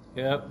you.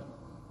 Yep.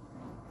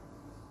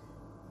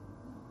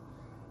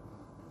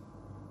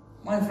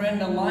 My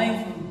friend, a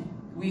life,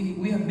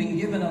 we have been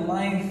given a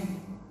life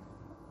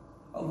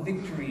of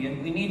victory,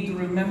 and we need to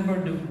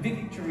remember the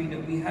victory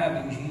that we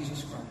have in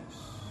Jesus Christ.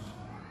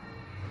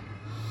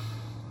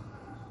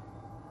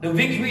 The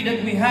victory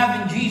that we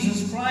have in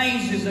Jesus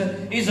Christ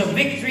is a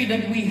victory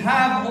that we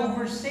have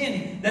over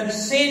sin. That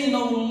sin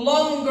no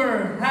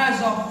longer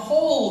has a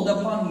hold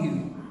upon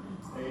you.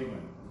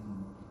 Amen.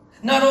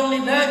 Not only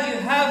that, you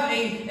have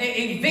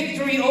a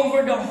victory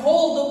over the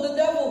hold of the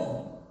devil.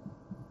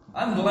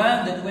 I'm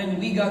glad that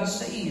when we got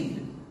saved,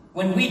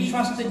 when we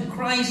trusted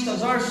Christ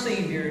as our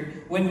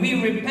Savior, when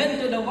we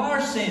repented of our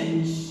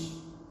sins,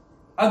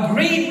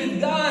 agreed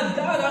with God,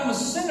 God, I'm a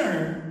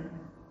sinner,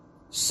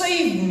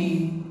 save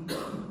me.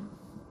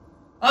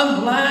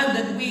 I'm glad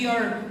that we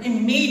are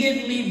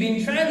immediately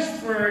being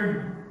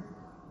transferred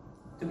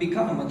to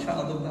become a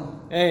child of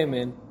God.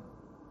 Amen.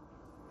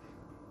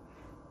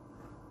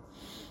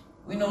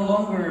 We no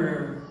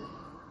longer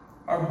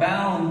are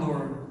bound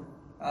or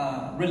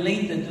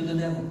related to the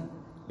devil.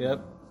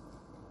 Yep.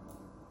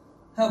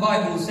 The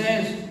Bible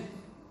says,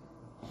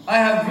 I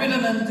have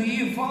written unto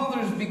you,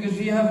 fathers, because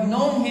ye have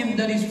known him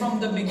that is from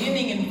the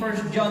beginning, in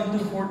 1 John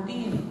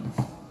 2:14.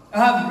 I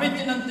have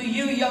written unto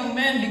you, young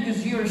men,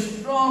 because ye are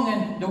strong,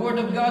 and the word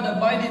of God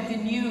abideth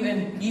in you,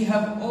 and ye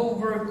have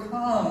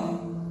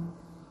overcome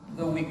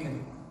the wicked.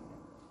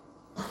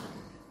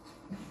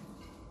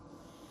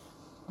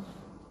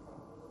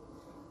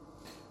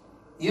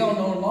 You are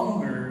no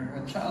longer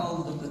a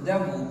child of the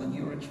devil, but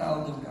you are a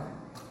child of God.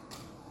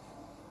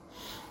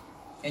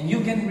 And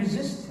you can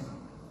resist him.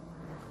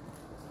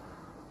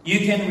 You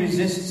can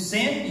resist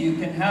sin. You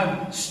can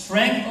have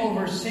strength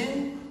over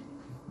sin.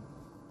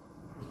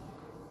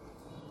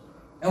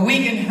 And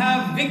we can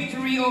have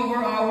victory over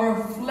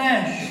our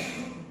flesh.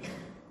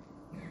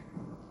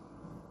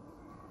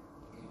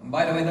 And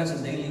by the way, that's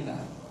a daily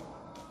battle.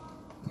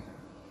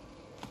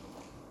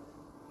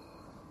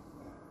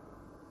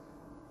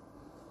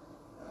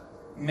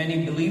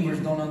 Many believers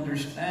don't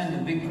understand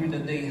the victory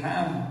that they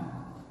have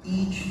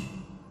each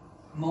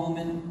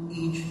moment,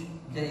 each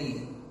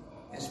day,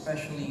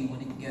 especially when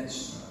it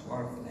gets to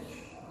our flesh.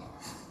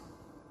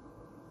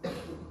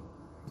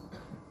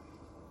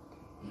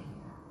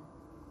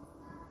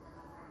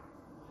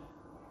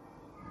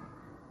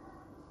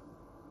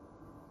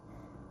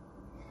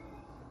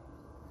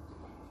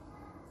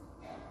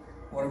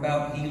 What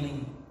about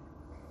healing?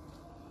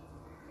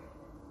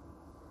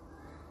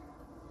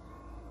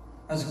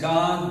 Has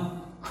God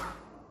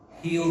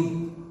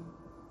healed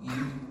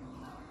you?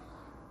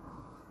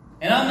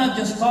 And I'm not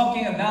just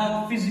talking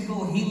about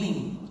physical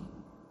healing.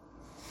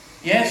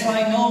 Yes,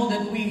 I know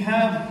that we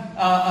have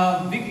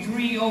a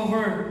victory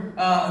over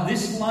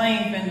this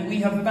life, and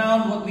we have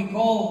found what we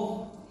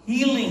call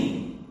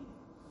healing.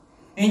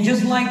 And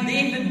just like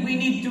David, we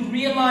need to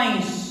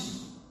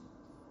realize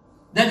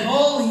that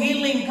all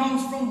healing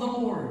comes from the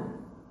Lord.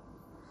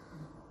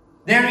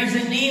 There is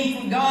a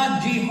name for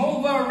God,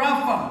 Jehovah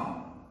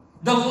Rapha,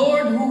 the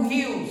Lord who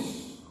heals.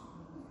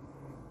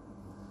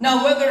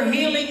 Now, whether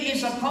healing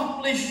is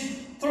accomplished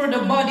through the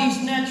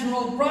body's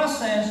natural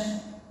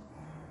process,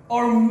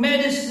 or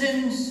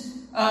medicine's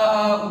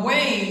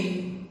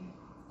way,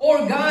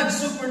 or God's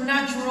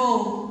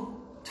supernatural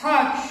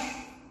touch,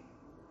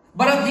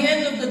 but at the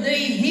end of the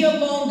day, He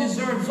alone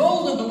deserves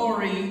all the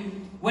glory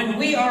when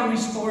we are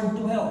restored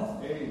to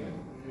health. Amen.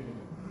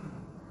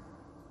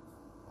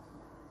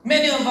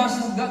 Many of us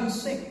have gotten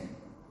sick.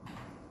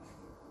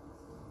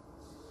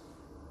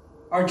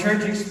 Our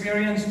church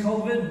experienced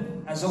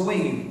COVID as a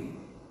wave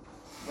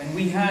when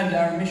we had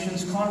our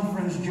missions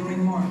conference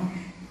during March.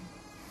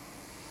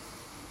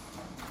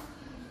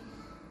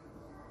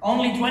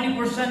 Only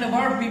 20% of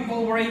our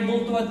people were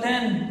able to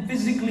attend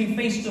physically,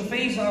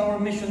 face-to-face, our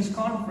missions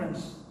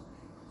conference.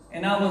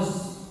 And I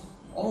was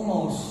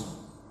almost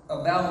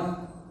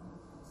about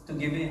to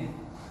give in.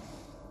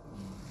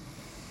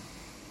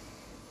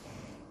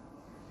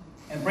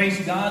 And praise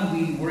God,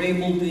 we were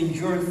able to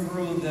endure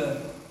through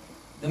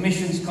the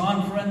missions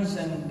conference,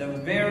 and the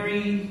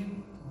very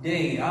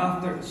day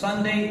after,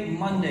 Sunday,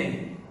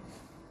 Monday,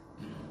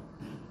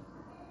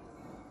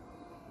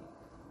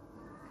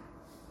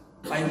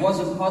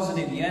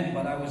 positive yet,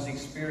 but I was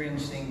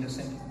experiencing the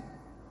symptom.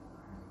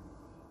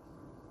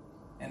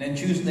 And then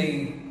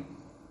Tuesday,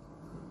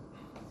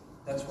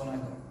 that's when I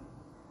got it.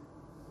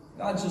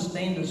 God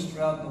sustained us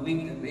throughout the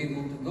week to be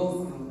able to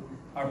go through.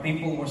 Our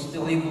people were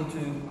still able to,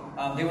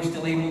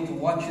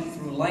 watch it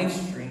through live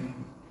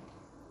stream.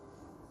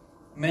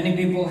 Many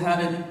people had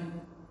it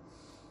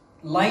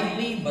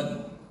lightly,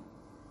 but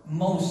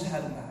most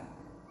had it bad.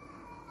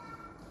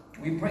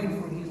 We prayed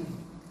for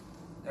healing.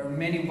 There are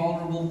many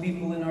vulnerable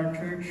people in our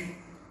church.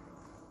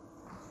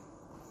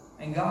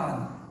 And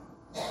God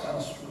got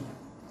us through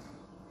that.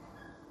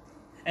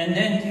 And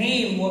then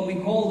came what we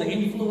call the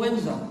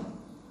influenza.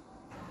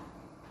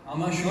 I'm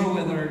not sure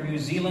whether New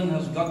Zealand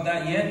has got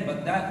that yet,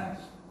 but that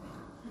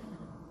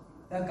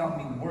got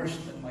me worse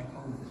than my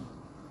COVID.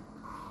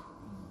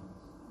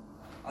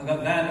 I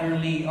got that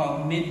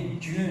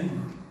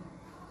mid-June.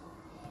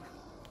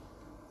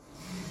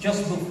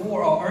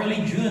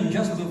 Early June,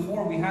 just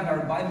before we had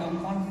our Bible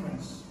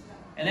conference.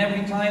 And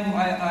every time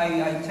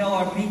I tell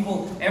our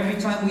people,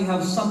 every time we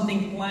have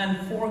something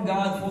planned for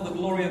God, for the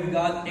glory of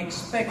God,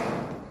 expect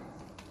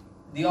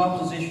the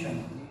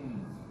opposition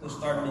to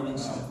start doing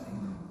something.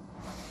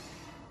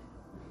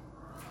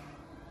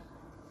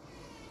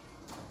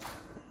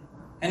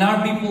 And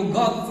our people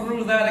got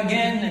through that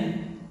again,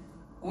 and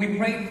we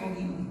prayed for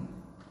healing.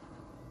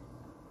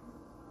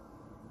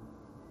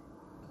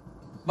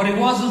 But it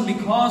wasn't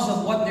because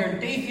of what they're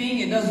taking.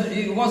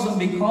 It wasn't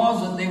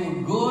because that they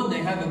were good, they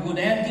have a good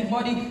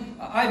antibody.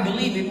 I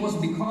believe it was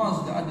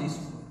because God is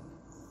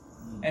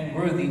good and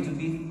worthy to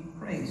be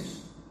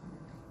praised.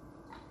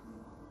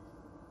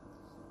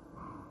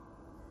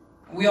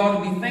 We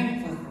ought to be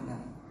thankful for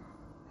that.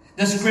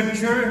 The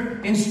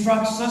scripture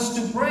instructs us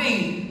to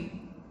pray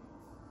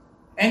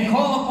and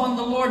call upon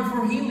the Lord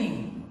for healing.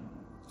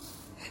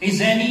 Is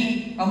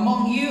any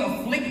among you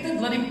afflicted?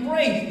 Let him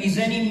pray. Is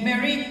any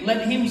merry?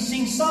 Let him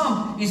sing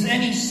psalm. Is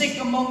any sick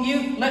among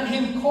you? Let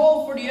him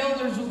call for the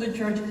elders of the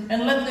church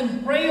and let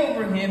them pray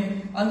over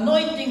him,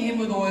 anointing him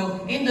with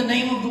oil in the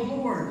name of the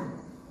Lord.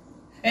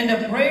 And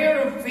the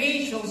prayer of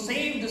faith shall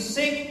save the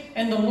sick,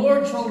 and the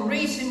Lord shall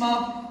raise him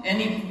up.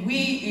 And if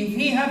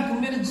he have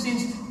committed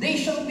sins, they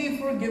shall be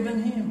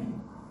forgiven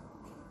him.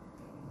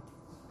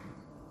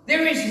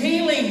 There is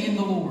healing in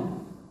the Lord.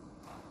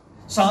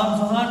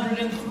 Psalms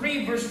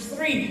 103 verse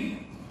 3.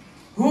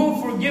 Who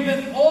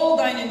forgiveth all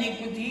thine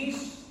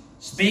iniquities,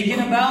 speaking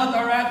about the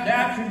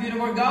attribute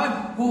of our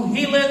God, who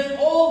healeth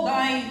all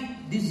thy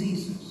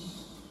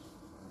diseases.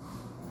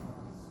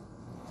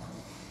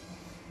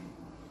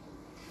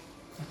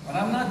 But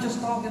I'm not just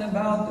talking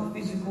about the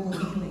physical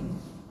healing.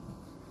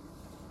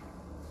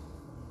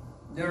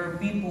 There are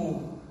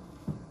people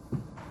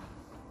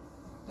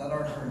that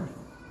are hurt.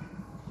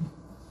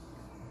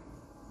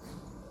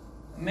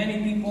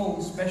 Many people,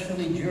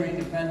 especially during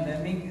the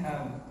pandemic,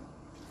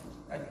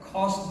 had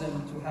caused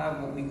them to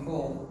have what we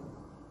call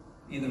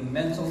either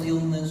mental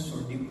illness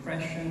or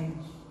depression.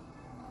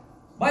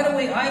 By the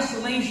way,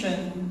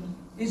 isolation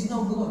is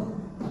no good.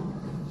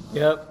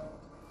 Yep.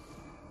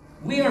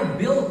 We are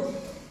built,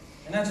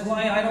 and that's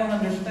why I don't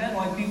understand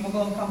why people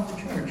don't come to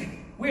church.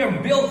 We are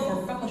built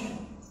for fellowship.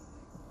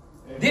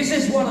 This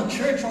is what a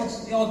church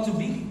ought to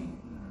be.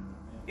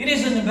 It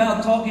isn't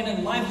about talking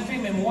in live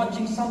stream and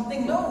watching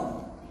something, no.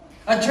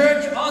 A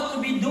church ought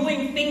to be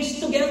doing things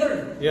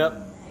together. Yep.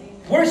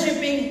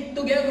 Worshiping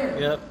together.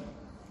 Yep.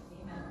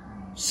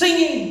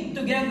 Singing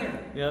together.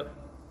 Yep.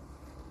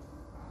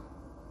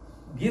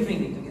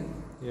 Giving together.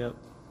 Yep.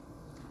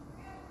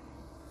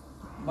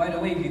 By the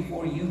way,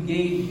 before you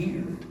gave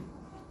here,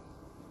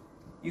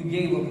 you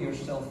gave of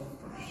yourself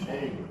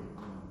first.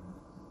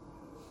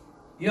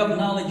 You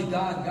acknowledge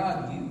God.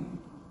 God,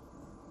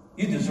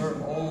 you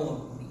deserve all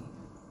of me.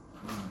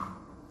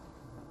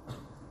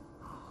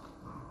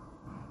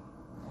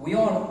 We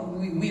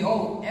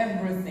owe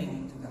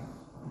everything to God.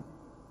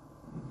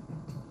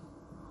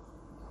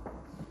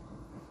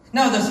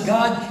 Now, does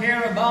God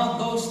care about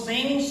those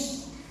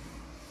things?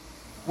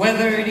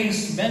 Whether it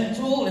is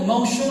mental,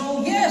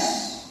 emotional?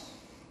 Yes.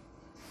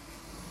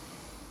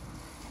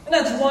 And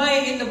that's why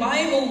in the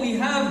Bible we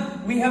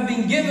have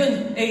been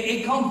given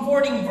a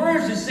comforting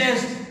verse. It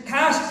says,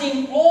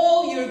 casting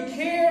all your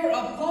care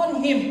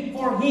upon him,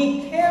 for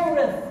he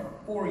careth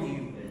for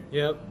you.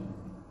 Yep.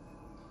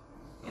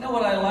 You know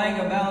what I like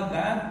about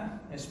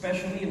that?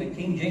 Especially in the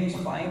King James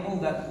Bible,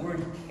 that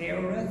word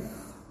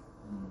careth.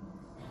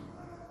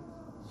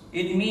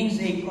 It means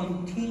a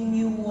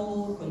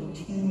continuous.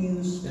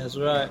 That's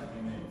right.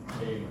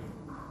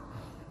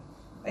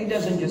 He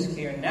doesn't just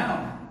care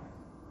now.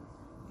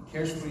 He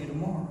cares for you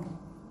tomorrow.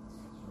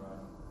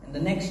 And the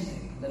next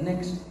day, the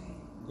next day.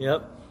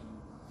 Yep.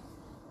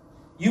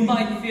 You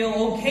might feel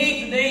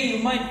okay today,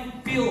 you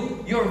might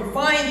feel you're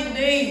fine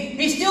today.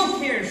 He still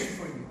cares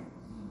for you.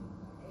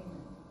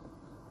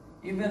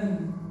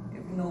 Even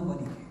if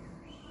nobody cares.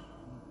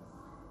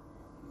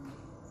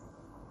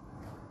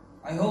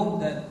 I hope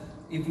that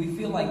if we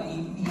feel like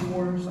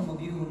Eeyore, some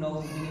of you who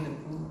know Winnie the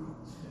Pooh.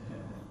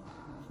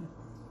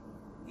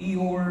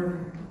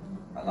 Eeyore,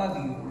 I love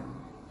Eeyore.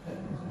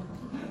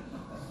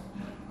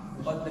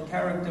 but the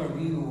character of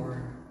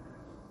Eeyore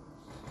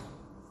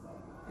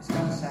is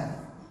kind of sad.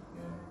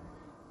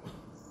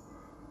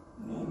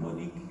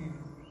 Nobody cares.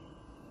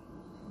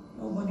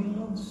 Nobody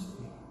loves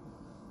me.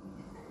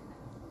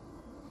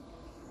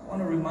 I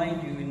want to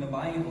remind you, in the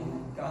Bible,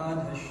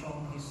 God has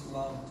shown His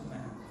love to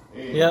man.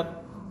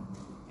 Yep.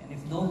 And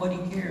if nobody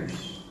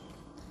cares,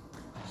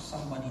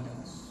 somebody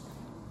does.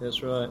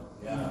 That's right.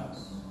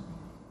 Yes.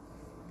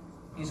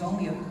 It's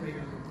only a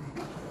prayer.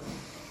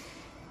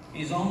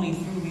 It's only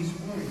through His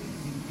Word.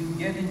 If you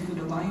get into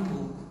the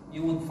Bible,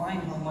 you will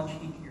find how much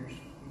He cares.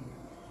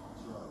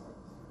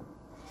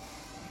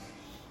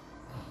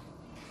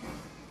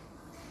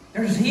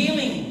 There's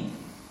healing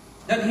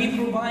that He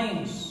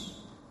provides.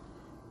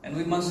 And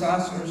we must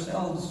ask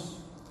ourselves,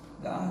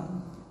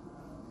 God,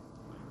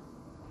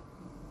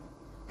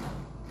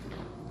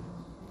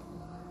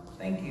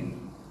 thank you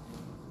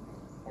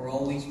for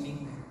always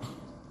being there.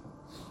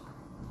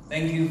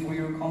 Thank you for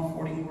your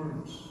comforting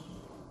words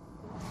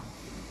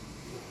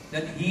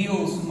that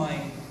heals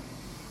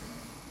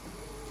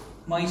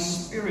my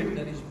spirit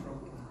that is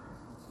broken.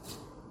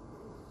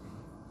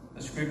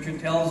 The Scripture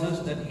tells us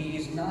that He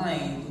is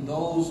nigh to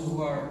those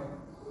who are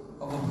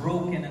of a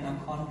broken and a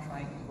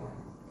contrite heart.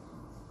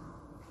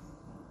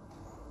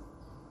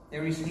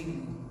 There is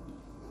healing.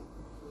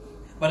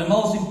 But the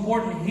most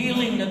important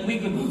healing that we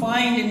could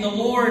find in the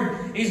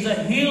Lord is the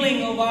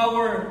healing of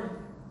our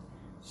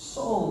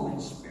soul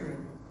and spirit.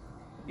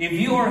 If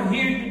you are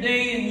here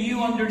today and you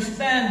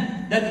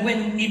understand that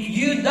if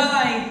you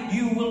die,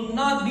 you will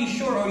not be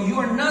sure, or you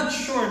are not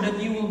sure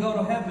that you will go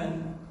to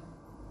heaven,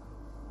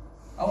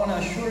 I want to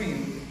assure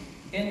you,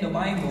 in the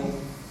Bible,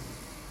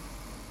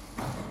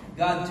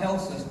 God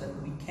tells us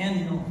that we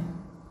can know.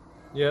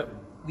 Yep.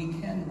 We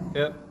can know.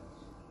 Yep.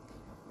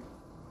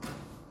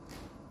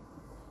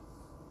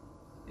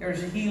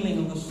 There's healing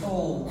of the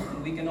soul,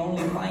 and we can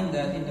only find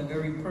that in the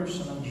very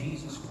person of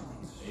Jesus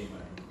Christ. Amen.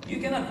 You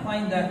cannot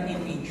find that in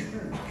a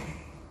church.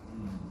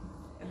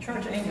 A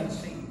church ain't going to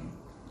save you.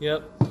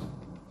 Yep.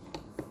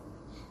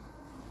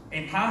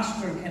 A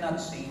pastor cannot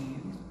save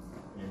you.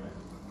 Amen.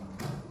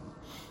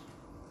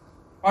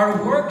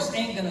 Our works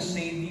ain't going to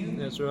save you.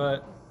 That's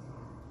right.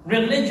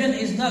 Religion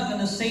is not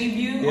going to save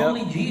you. Yep.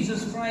 Only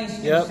Jesus Christ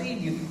can Yep.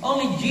 save you.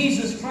 Only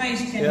Jesus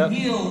Christ can Yep.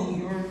 heal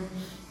your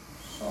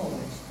soul.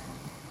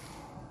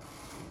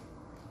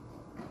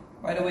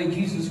 By the way,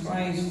 Jesus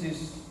Christ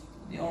is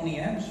the only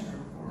answer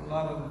for a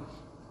lot of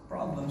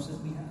problems that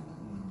we have.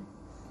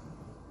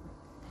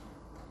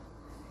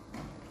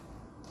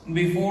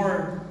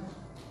 Before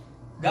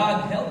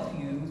God helps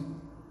you,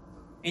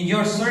 in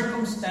your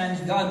circumstance,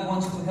 God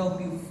wants to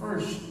help you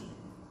first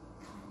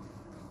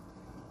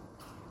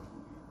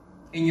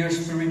in your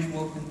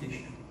spiritual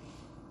condition.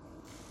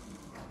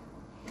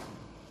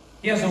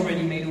 He has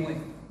already made a way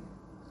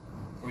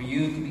for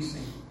you to be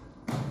saved.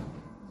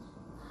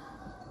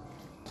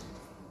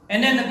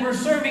 And then the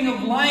preserving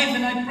of life,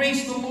 and I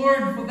praise the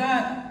Lord for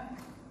that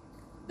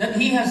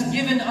He has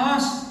given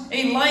us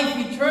a life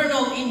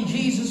eternal in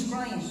Jesus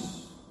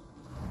Christ.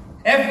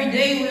 Every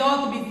day we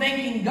ought to be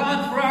thanking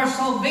God for our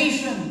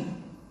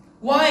salvation.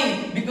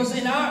 Why? Because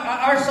in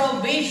our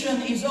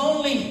salvation is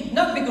only,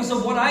 not because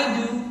of what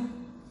I do,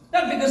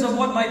 not because of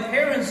what my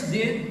parents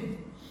did,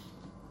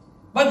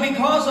 but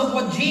because of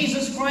what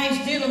Jesus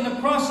Christ did on the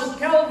cross at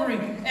Calvary,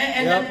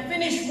 and Yep. that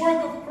finished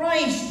work of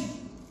Christ.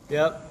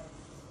 Yep.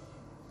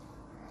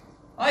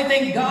 I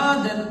thank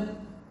God that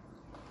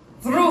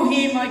through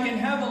Him I can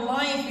have a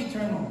life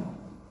eternal.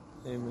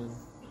 Amen.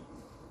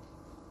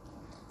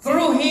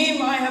 Through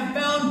Him I have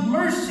found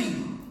mercy.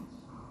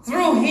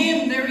 Through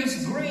Him there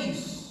is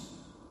grace.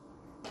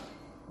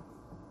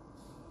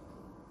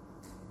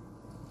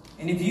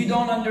 And if you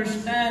don't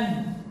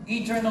understand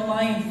eternal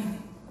life,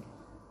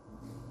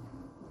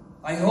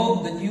 I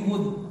hope that you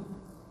would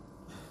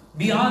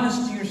be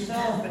honest to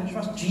yourself and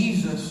trust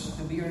Jesus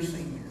to be your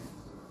Savior.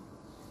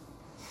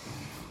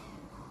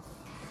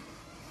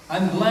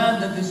 I'm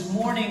glad that this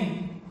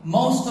morning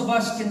most of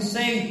us can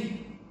say,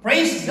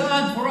 praise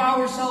God for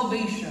our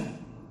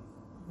salvation.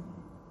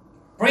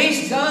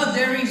 Praise God,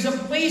 there is a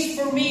place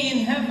for me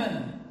in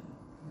heaven.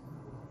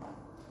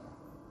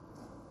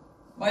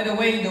 By the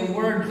way, the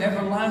word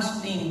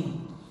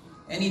everlasting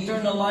and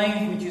eternal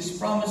life, which is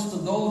promised to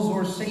those who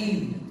are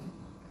saved,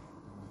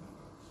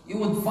 you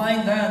would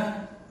find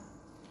that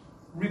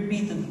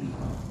repeatedly.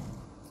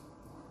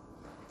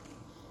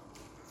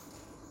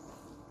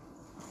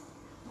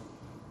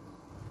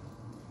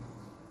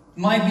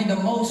 Might be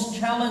the most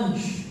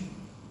challenge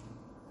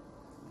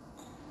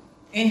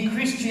in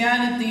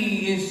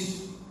Christianity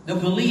is the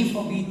belief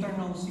of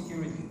eternal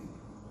security.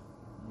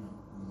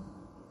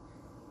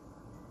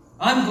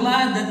 I'm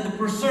glad that the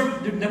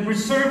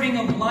preserving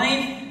of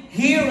life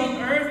here on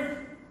earth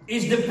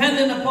is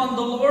dependent upon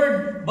the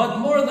Lord, but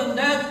more than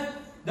that,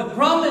 the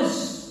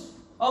promise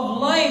of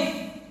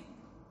life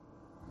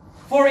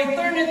for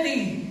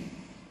eternity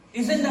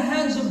is in the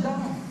hands of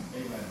God.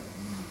 Amen.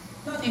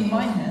 Not in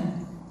my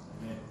hand.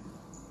 Amen.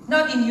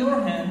 Not in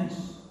your hands.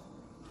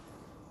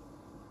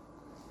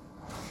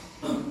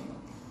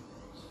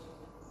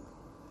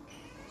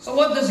 So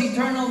what does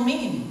eternal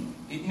mean?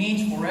 It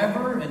means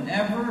forever and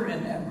ever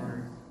and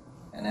ever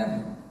and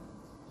ever.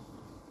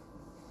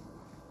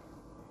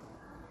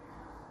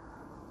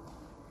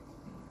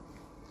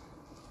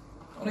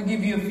 I want to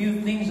give you a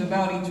few things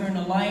about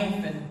eternal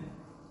life, and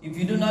if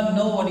you do not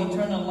know what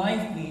eternal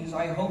life means,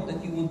 I hope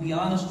that you will be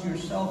honest to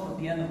yourself at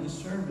the end of the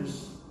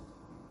service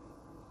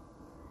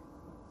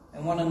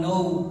and want to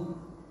know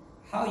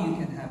how you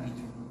can have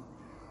eternal life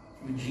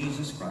through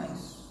Jesus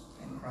Christ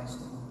and Christ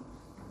alone.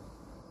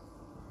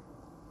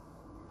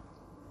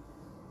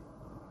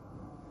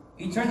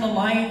 Eternal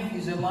life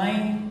is an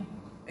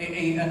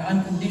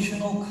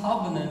unconditional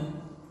covenant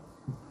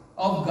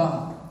of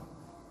God.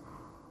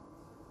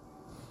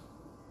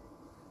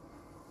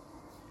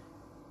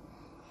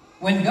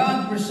 When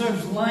God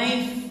preserves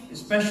life,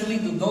 especially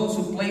to those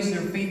who place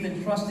their faith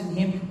and trust in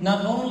Him,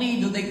 not only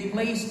does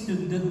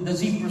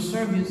He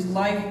preserve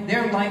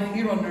their life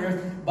here on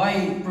earth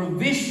by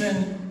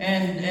provision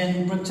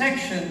and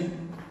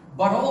protection,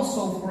 but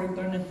also for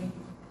eternity.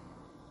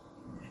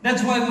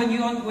 That's why when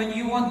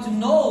you want to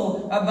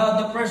know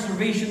about the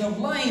preservation of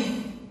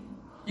life,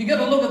 you got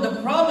to look at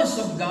the promise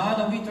of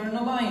God of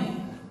eternal life.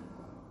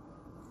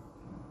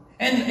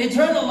 And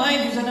eternal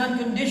life is an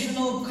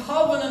unconditional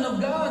covenant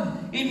of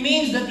God. It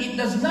means that it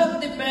does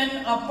not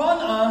depend upon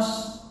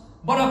us,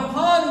 but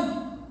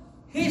upon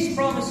His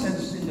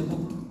promises in the book.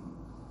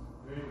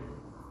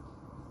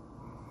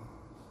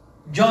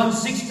 John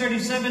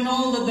 6:37,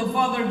 all that the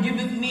Father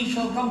giveth me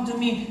shall come to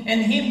me,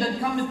 and him that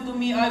cometh to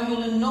me I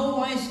will in no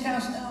wise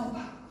cast out.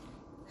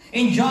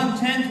 In John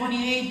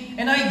 10:28,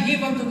 and I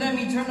give unto them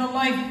eternal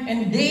life,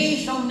 and they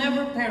shall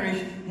never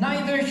perish,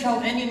 neither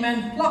shall any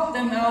man pluck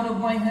them out of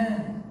my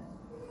hand.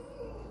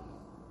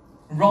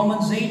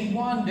 Romans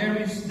 8:1, there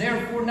is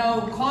therefore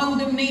now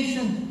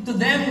condemnation to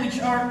them which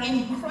are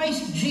in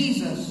Christ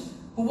Jesus,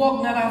 who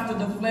walk not after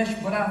the flesh,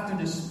 but after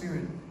the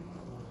Spirit.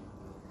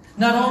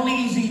 Not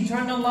only is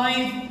eternal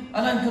life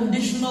an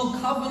unconditional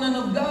covenant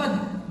of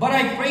God, but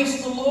I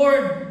praise the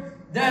Lord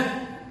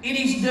that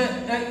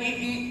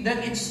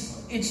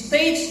it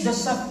states the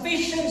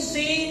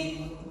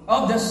sufficiency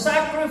of the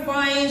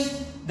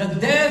sacrifice, the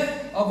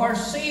death of our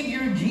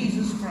Savior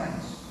Jesus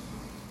Christ.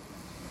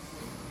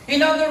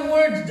 In other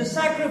words, the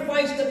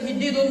sacrifice that He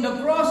did on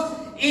the cross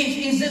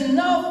is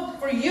enough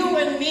for you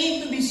and me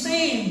to be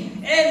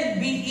saved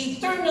and be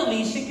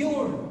eternally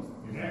secured.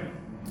 Amen.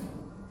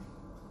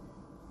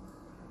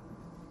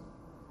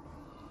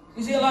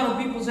 You see, a lot of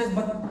people say,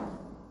 but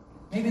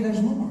maybe there's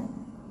more.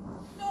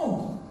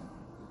 No.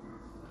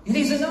 It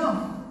is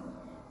enough.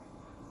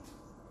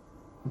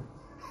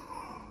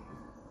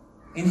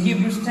 In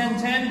Hebrews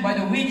 10:10, by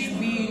the which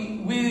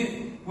we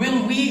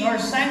are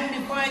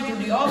sanctified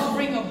through the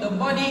offering of the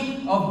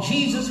body of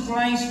Jesus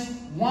Christ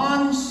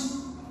once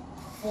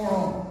for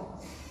all.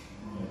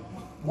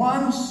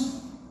 Once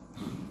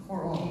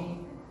for all.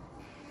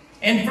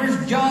 And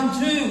 1 John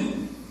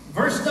 2,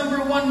 verse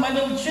number 1, my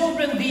little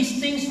children, these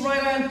things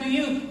write unto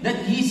you,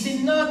 that ye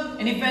sin not.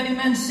 And if any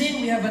man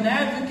sin, we have an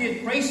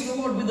advocate, praise the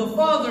Lord, with the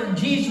Father,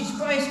 Jesus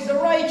Christ the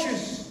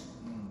righteous.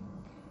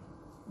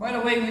 By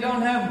the way, we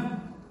don't have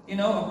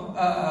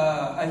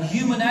a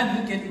human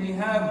advocate.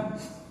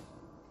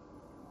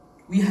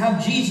 We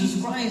have Jesus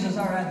Christ as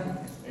our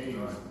advocate.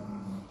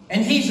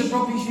 And He's a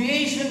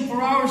propitiation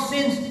for our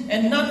sins,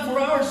 and not for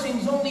our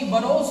sins only,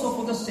 but also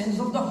for the sins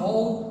of the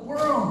whole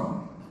world.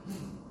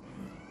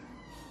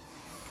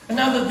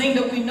 Another thing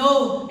that we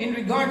know in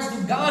regards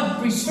to God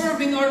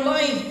preserving our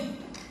life,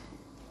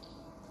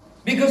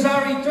 because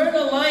our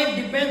eternal life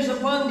depends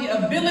upon the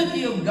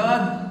ability of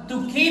God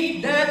to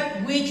keep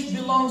that which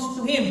belongs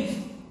to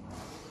Him,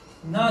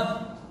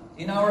 not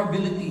in our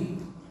ability.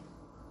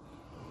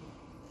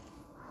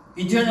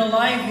 Eternal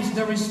life is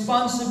the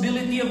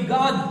responsibility of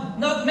God,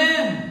 not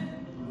man.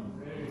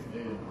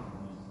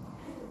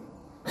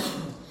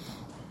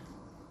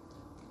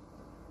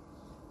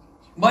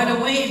 By the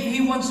way, if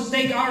He wants to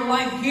take our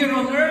life here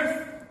on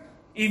earth,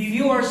 if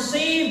you are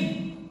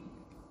saved,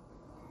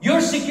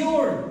 you're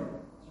secured.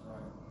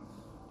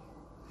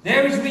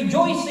 There is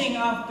rejoicing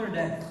after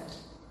death.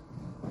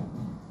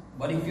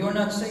 But if you're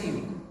not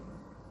saved,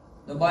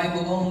 the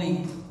Bible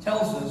only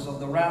tells us of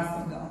the wrath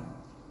of God.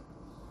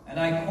 And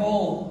I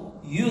call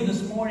you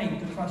this morning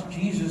to trust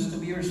Jesus to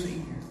be your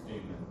Savior.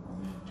 Amen.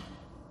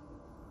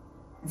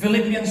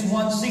 Philippians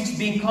 1:6,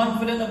 being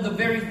confident of the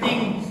very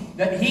thing,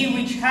 that He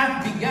which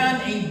hath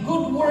begun a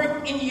good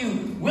work in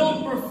you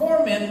will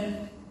perform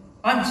it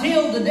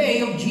until the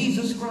day of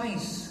Jesus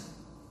Christ.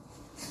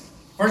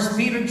 1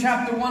 Peter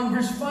chapter 1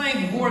 verse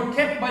 5, who are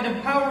kept by the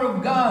power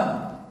of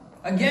God.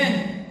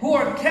 Again, who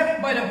are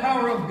kept by the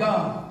power of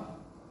God.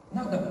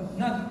 Not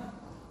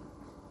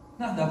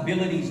the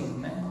abilities of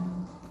man.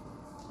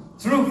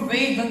 Through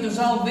faith unto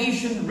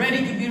salvation,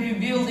 ready to be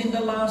revealed in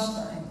the last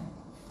time.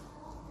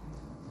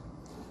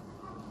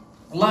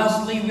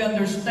 Lastly, we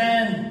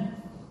understand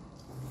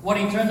what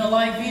eternal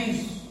life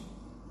is.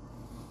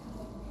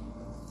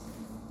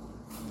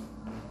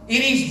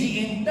 It is the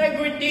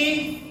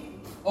integrity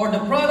or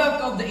the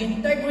product of the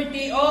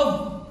integrity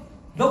of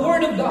the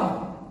Word of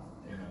God.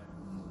 Amen.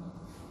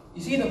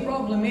 You see, the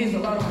problem is a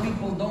lot of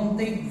people don't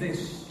take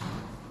this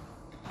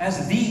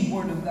as the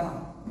Word of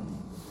God.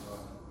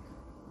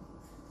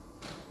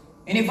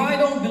 And if I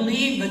don't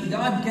believe that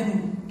God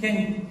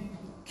can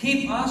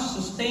keep us,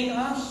 sustain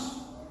us,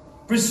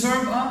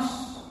 preserve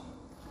us,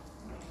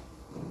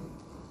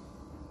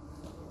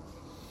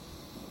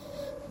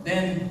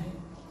 then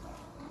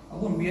I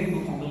wouldn't be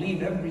able to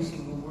believe every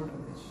single word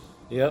of this.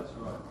 Yep.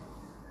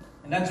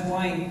 And that's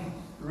why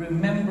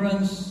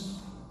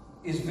remembrance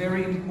is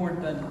very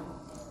important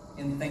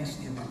in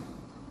Thanksgiving.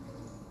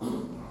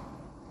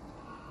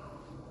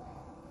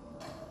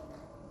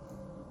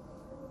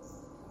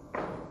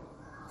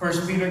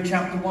 1 Peter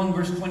chapter 1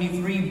 verse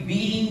 23,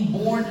 being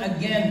born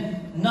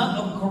again, not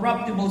of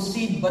corruptible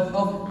seed, but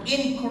of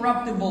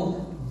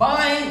incorruptible,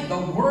 by the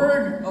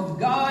word of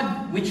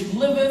God, which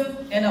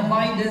liveth and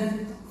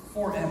abideth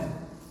forever.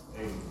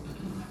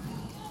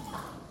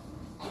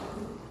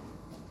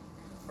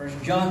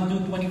 1 John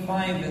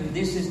 2:25, and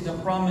this is the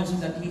promise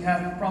that He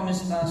hath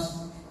promised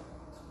us,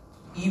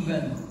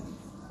 even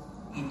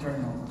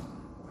eternal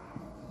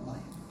life.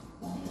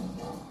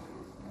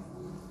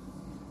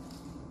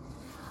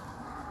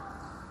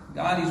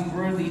 God is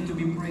worthy to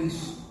be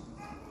praised.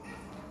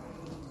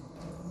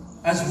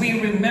 As we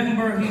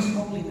remember His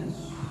holiness,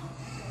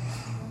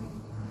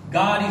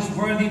 God is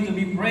worthy to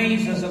be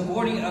praised, as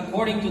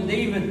according to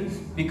David,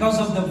 because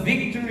of the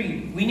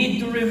victory. We need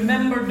to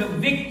remember the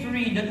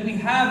victory that we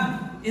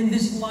have in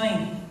this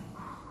life.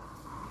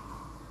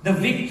 The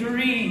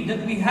victory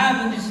that we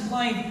have in this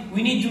life,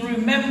 we need to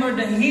remember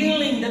the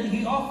healing that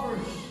He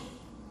offers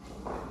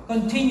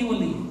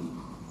continually.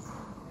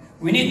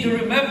 We need to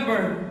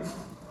remember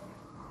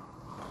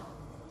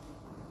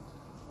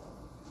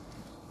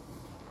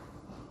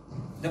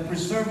the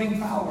preserving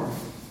power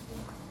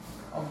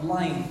of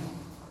life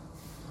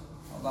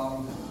of our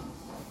God.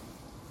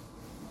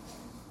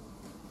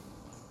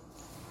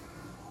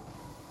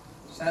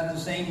 Sad to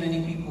say,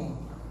 many people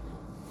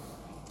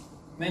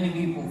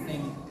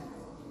think,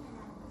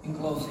 in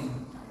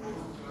closing,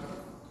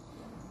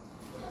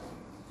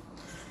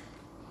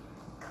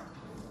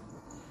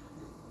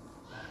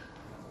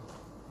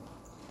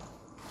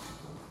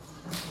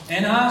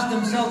 and ask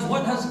themselves,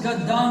 what has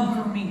God done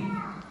for me?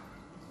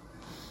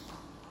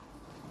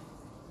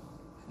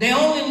 They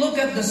only look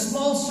at the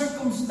small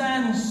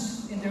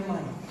circumstance in their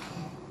life.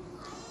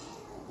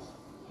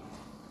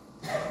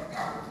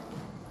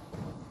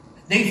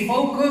 They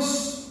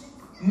focus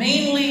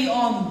mainly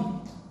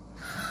on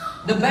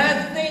the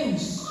bad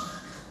things,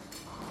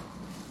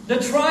 the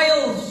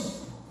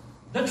trials,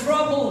 the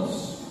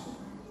troubles,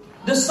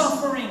 the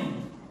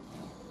suffering.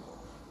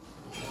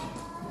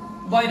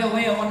 By the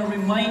way, I want to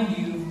remind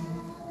you,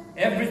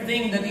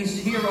 everything that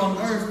is here on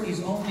earth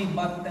is only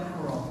but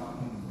temporal.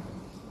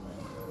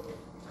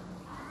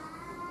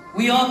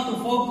 We ought to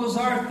focus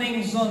our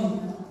things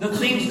on the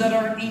things that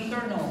are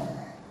eternal.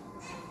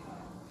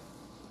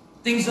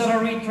 Things that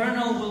are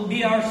eternal will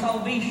be our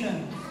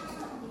salvation.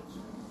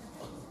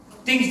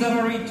 Things that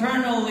are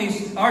eternal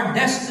is our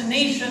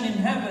destination in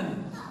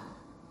heaven.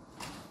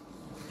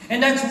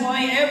 And that's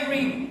why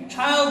every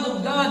child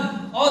of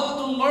God ought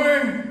to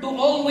learn to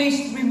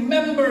always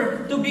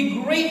remember to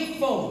be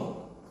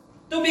grateful.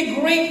 To be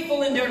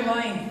grateful in their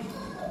life.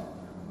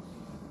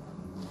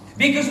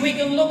 Because we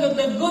can look at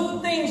the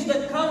good things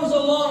that comes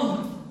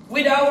along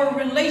with our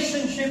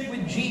relationship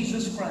with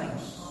Jesus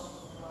Christ.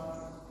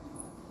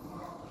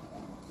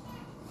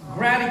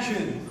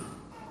 Gratitude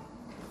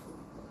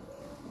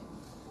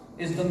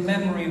is the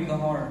memory of the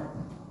heart.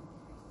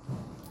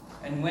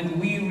 And when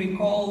we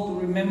recall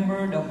to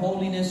remember the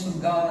holiness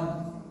of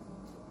God,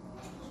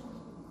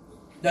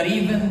 that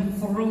even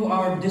through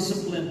our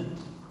discipline,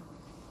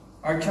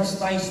 our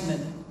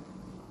chastisement,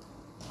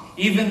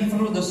 even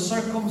through the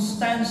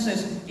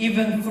circumstances,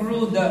 even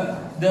through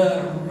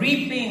the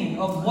reaping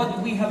of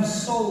what we have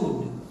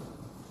sowed,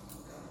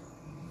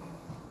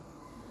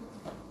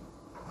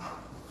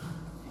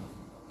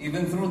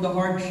 even through the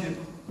hardship,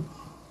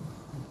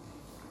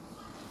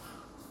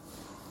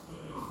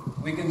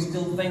 we can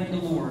still thank the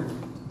Lord,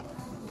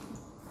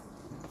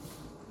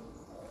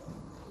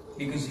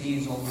 because He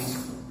is always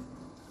good.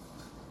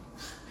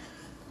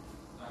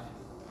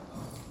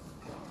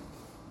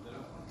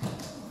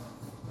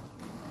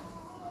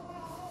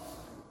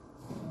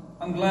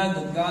 I'm glad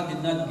that God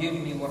did not give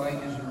me what I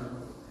deserve.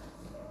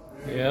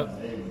 Yep.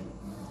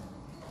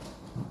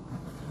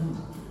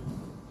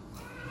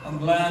 I'm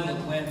glad that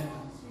when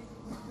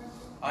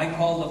I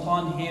called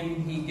upon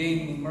Him, He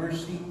gave me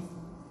mercy.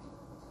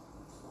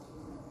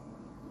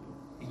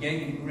 He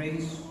gave me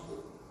grace.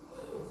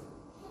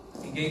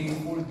 He gave me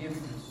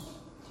forgiveness.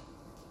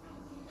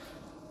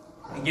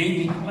 He gave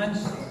me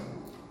cleansing.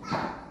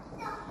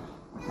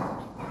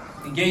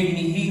 He gave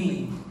me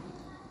healing.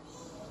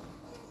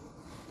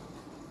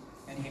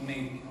 And He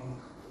made me whole.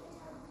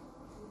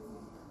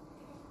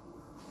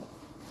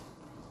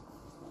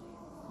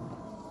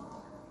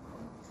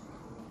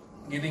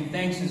 Giving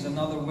thanks is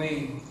another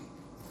way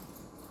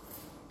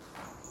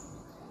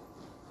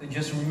to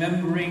just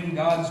remembering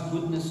God's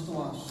goodness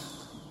to us.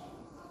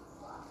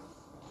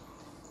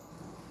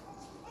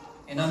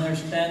 in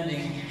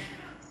understanding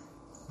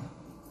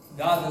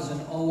God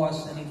doesn't owe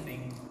us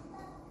anything,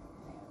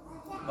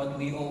 but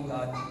we owe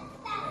God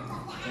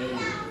everything.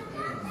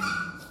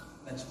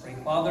 Let's pray.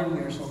 Father, we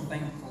are so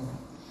thankful.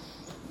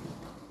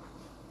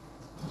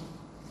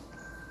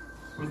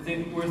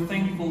 We're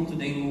thankful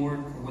today,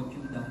 Lord, for what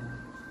you've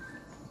done,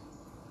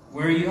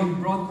 where you have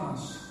brought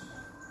us.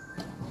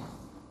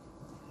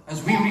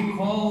 As we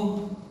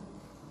recall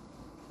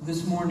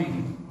this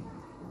morning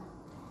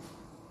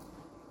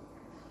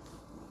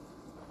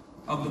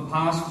of the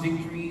past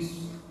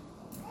victories,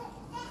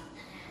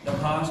 the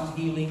past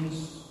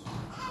healings,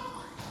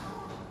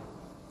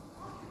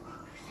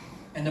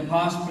 and the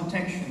past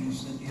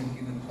protections that you have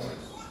given to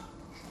us.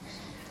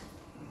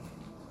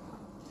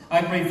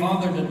 I pray,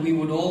 Father, that we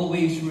would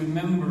always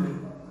remember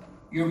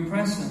your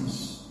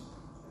presence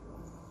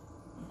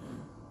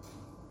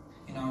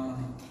in our life.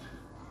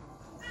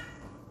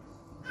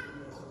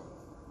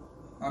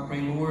 I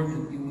pray, Lord,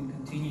 that you would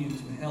continue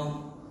to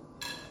help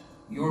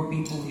your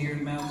people here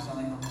in Mount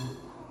Zion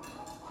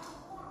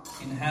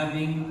in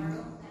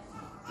having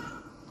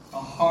a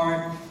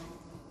heart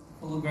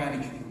full of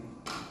gratitude.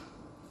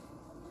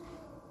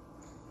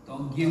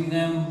 Don't give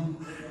them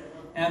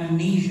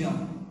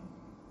amnesia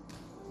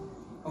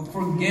of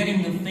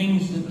forgetting the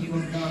things that you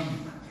have done,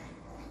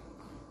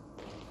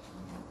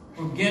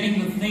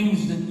 forgetting the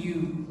things that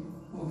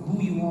of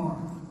who you are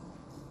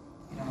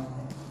in our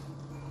life.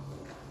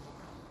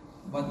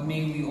 But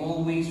may we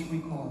always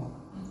recall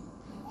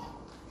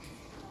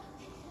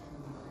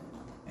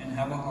and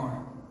have a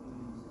heart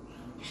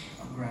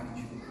of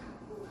gratitude.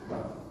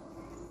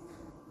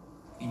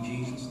 In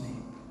Jesus'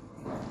 name.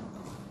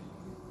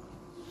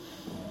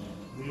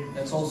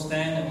 Let's all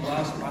stand and we'll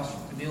ask Pastor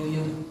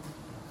Padilla.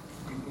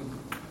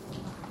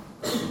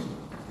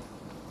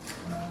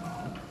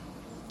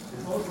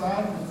 Before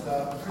time, it's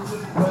a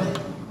privilege to pray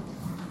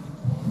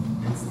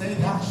and stay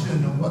in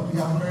action of what we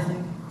have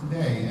heard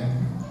today and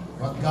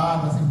what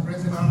God has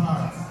impressed in our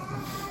hearts.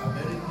 A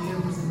very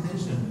clear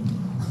presentation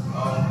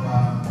of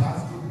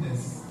God's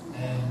goodness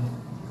and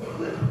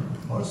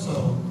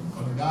also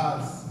on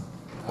God's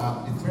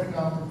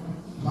eternal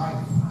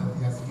life that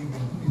He has given to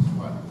each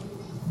one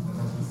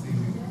that has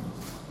received it.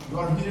 You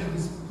are here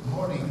this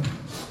morning,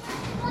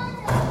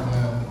 and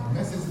the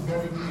message is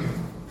very clear.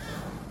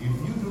 If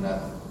you do not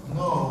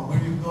know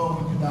where you go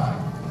when you die,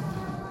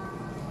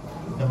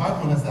 the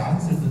Bible has the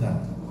answer to that.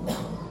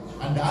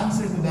 And the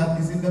answer to that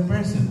is in the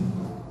person.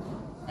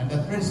 And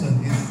that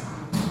person is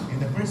in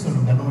the person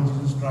of the Lord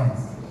Jesus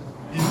Christ.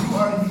 If you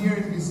are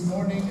here this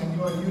morning and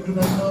you do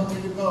not know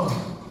where you go,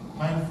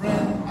 my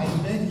friend, I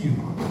beg you,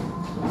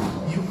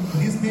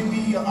 this may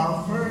be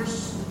our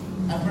first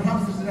and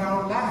perhaps this is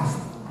our last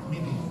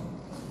meeting.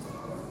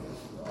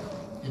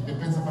 It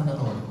depends upon the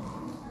Lord.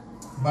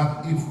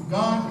 But if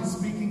God is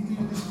speaking to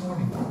you this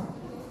morning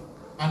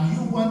and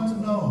you want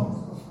to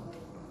know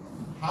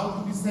how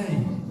to be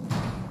saved,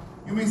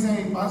 you may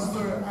say,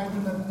 Pastor, I do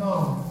not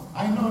know.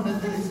 I know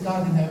that there is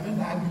God in heaven.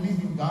 I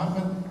believe in God,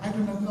 but I do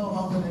not know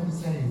how can I be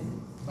saved.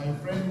 My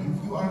friend,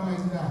 if you are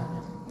like that,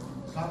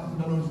 come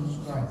to the Lord Jesus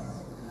Christ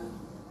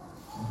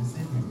and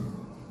receive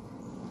Him.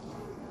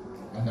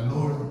 And the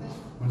Lord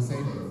will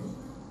save you.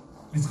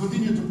 Let's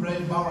continue to pray,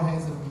 bow our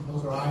heads and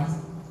close our eyes.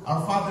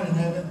 Our Father in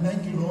heaven,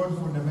 thank you, Lord,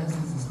 for the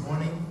message this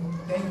morning.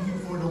 Thank you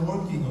for the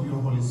working of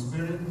your Holy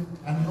Spirit.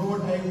 And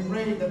Lord, I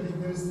pray that if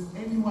there's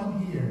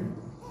anyone here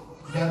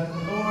that,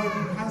 Lord,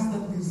 has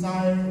that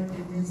desire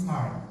in his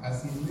heart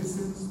as he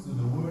listens to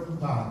the Word of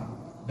God,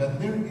 that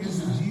there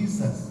is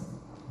Jesus,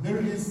 there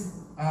is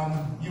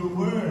your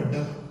Word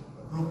that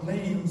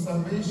proclaims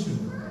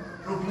salvation,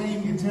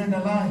 proclaim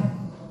eternal life.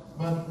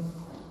 But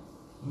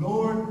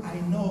Lord, I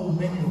know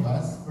many of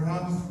us,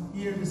 perhaps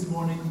here this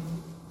morning,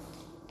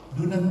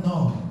 do not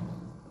know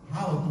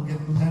how to get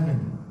to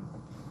heaven.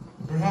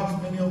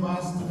 Perhaps many of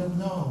us do not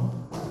know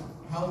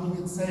how to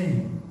get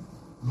saved.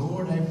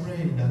 Lord, I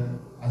pray that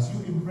as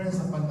you impress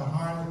upon the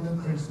heart of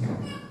that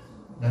person,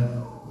 that,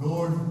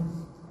 Lord,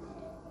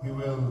 he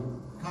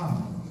will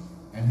come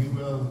and he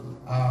will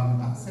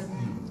accept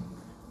you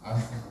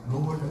as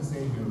Lord and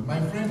Savior. My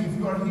friend, if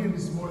you are here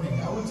this morning,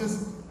 I will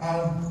just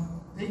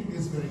take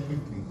this very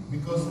quickly,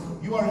 because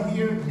you are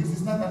here. This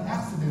is not an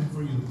accident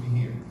for you to be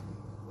here.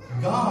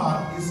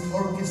 God is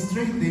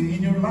orchestrating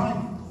in your life.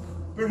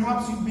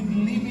 Perhaps you've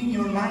been living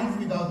your life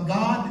without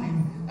God,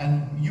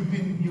 and you've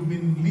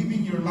been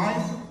living your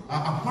life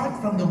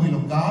apart from the will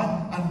of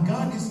God, and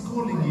God is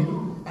calling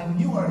you, and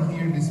you are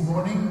here this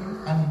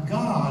morning, and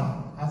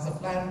God has a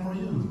plan for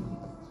you.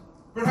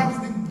 Perhaps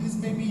this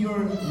may be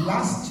your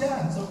last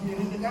chance of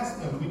hearing the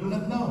gospel. We do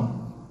not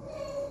know.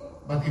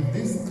 But if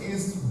this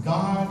is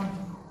God,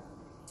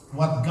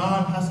 what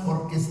God has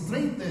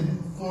orchestrated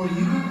for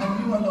you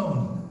and you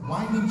alone,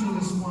 why don't you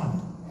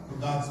respond to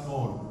God's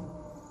call?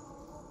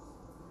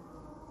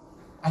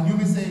 And you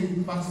may say,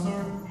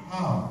 Pastor,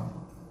 how?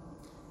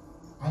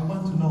 I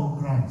want to know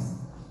Christ.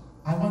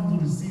 I want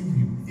to receive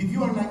Him. If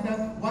you are like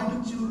that, why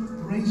don't you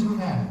raise your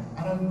hand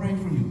and I'll pray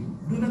for you.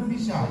 Do not be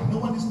shy. No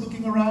one is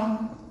looking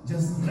around.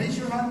 Just raise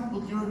your hand,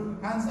 put your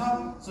hands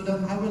up, so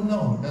that I will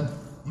know that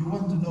you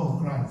want to know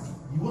Christ.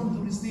 You want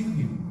to receive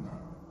Him.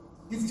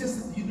 It's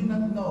just that you do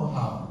not know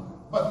how.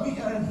 But we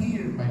are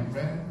here, my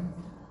friend.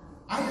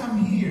 I am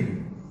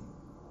here.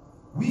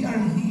 We are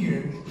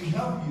here to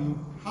help you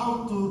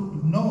how to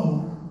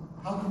know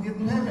how to get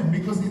to heaven,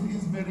 because it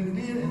is very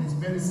clear and it's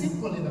very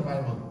simple in the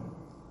Bible.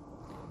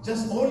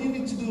 Just all you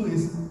need to do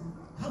is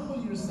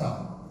humble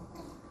yourself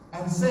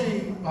and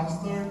say,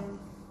 Pastor,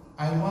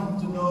 I want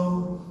to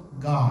know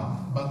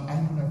God, but I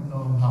do not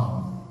know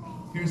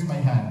how. Here's my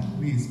hand.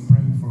 Please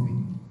pray for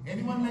me.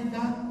 Anyone like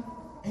that?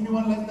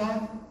 Anyone like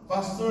that?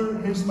 Pastor,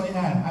 here's my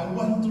hand. I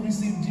want to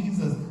receive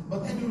Jesus,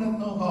 but I do not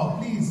know how.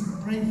 Please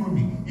pray for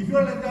me. If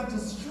you're like that,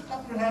 just shoot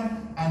up your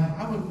hand and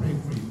I will pray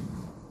for you.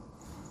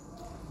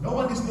 No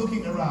one is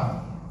looking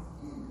around.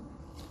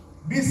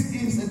 This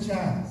is a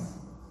chance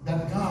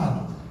that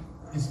God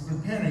is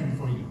preparing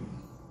for you.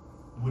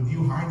 Would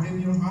you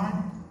harden your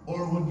heart,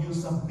 or would you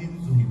submit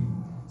to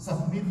Him?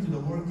 Submit to the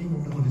working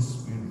of the Holy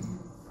Spirit.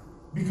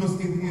 Because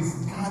it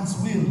is God's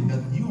will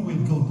that you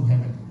will go to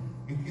heaven.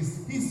 It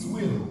is His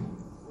will.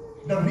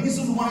 The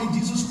reason why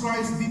Jesus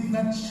Christ did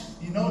not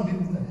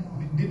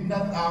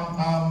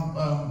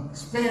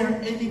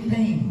spare any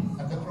pain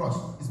at the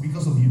cross is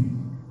because of you.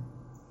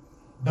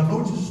 The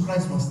Lord Jesus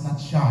Christ was not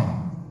shy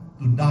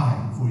to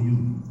die for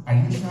you. Are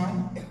you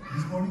shy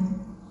this morning?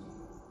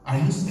 Are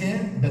you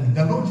scared?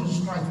 The Lord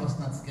Jesus Christ was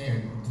not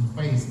scared to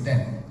face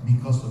death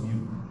because of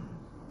you.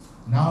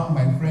 Now,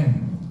 my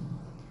friend,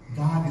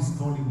 God is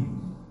calling you.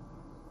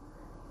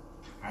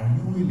 Are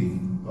you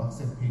willing to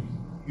accept Him?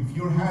 If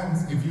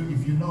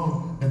you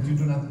know that you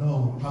do not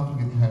know how to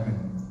get to heaven,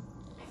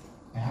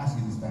 I ask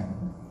you this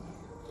time,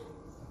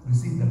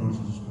 receive the Lord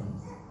Jesus Christ.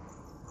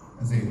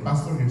 And say,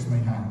 Pastor, here's my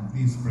hand.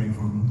 Please pray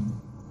for me.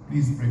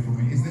 Please pray for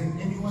me. Is there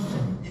anyone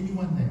there?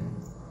 Anyone there?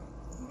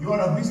 You are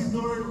a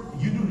visitor.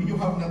 You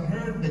have not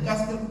heard the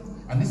gospel,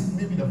 and this is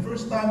maybe the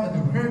first time that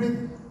you've heard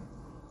it,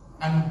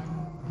 and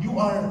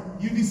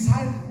you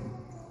decide,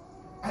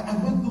 I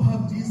want to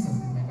have Jesus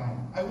in my life.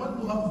 I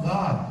want to have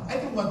God. I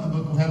don't want to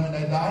go to heaven and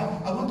I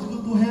die. I want to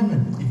go to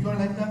heaven. If you are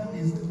like that,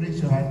 please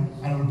raise your hand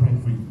and I will pray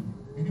for you.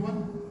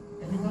 Anyone?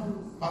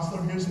 Anyone?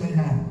 Pastor, here's my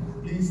hand.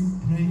 Please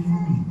pray for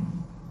me.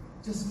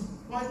 Just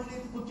quietly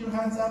put your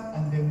hands up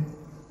and then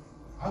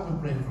I will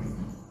pray for you.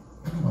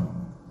 Anyone?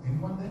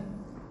 Anyone there?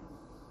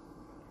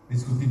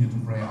 Let's continue to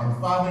pray. Our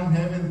Father in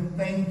heaven,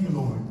 thank you,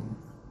 Lord,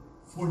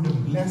 for the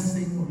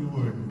blessing of your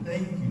word.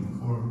 Thank you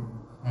for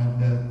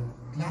the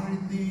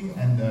clarity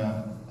and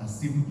the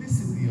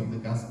simplicity of the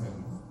gospel.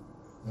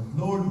 That,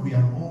 Lord, we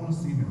are all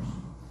sinners.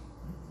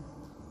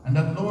 And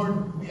that,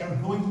 Lord, we are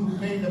going to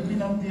pay the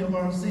penalty of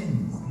our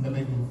sins in the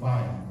lake of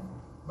fire.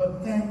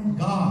 But thank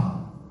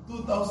God,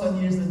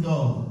 2,000 years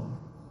ago,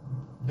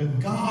 the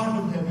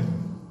God of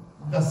heaven,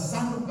 the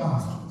Son of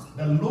God,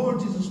 the Lord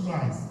Jesus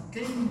Christ,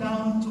 came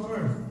down to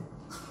earth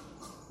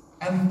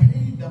and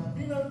paid the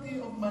penalty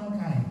of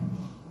mankind,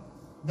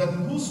 that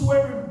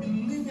whosoever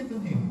believeth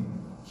in Him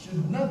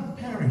should not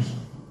perish,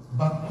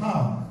 but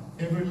have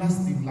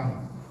everlasting life.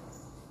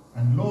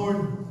 And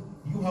Lord,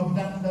 you have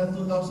done that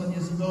 2,000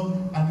 years ago,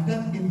 and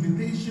that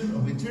invitation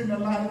of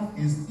eternal life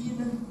is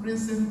even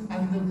present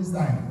until this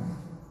time.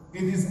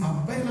 It is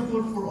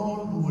available for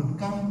all who would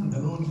come to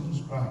the Lord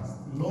Jesus Christ.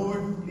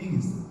 Lord,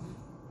 please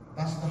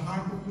touch the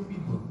heart of your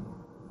people.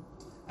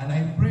 And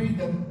I pray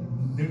that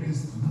there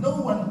is no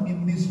one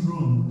in this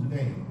room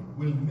today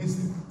will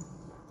miss it.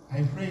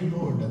 I pray,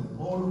 Lord, that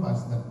all of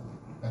us that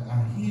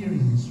are here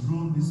in this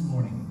room this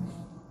morning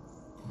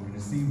will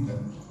receive that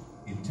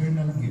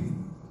eternal gift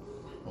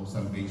of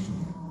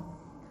salvation.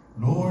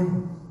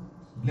 Lord,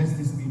 bless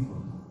these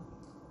people.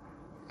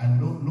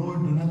 And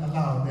Lord, do not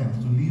allow them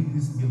to leave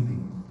this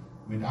building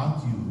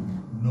without you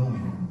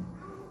knowing,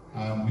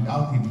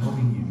 without Him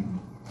knowing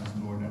you as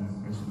Lord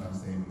and personal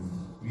Savior.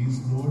 Please,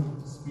 Lord,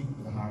 speak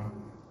to the heart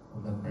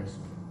of that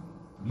person.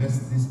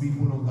 Bless these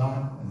people, of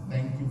God, and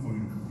thank you for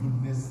your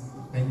goodness.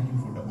 Thank you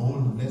for all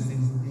the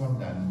blessings that you have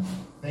done.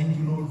 Thank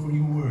you, Lord, for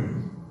your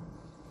word.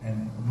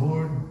 And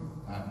Lord,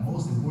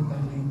 most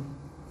importantly,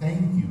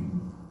 thank you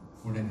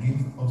for the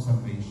gift of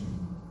salvation.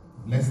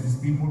 Bless these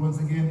people once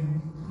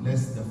again.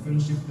 Bless the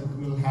fellowship that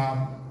we'll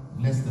have.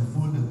 Bless the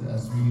food that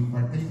as we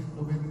partake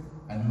of it.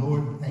 And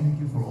Lord, thank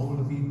you for all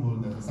the people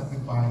that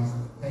sacrifice.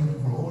 Thank you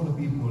for all the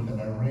people that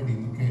are ready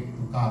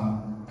to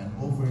come and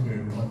offer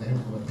their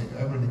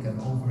whatever they can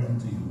offer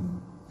unto you.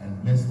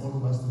 And bless all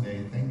of us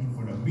today. Thank you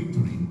for the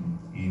victory.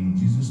 In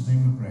Jesus'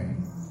 name we pray.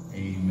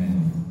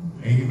 Amen.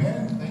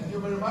 Amen. Thank you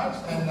very much.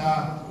 And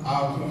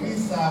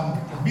please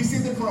be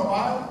seated for a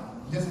while.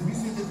 Just be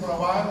seated for a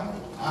while.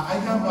 I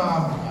have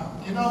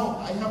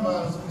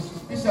a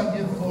special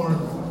gift for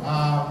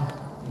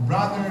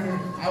brother.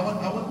 I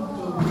want to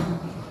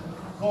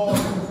call.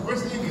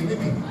 Where's Libby?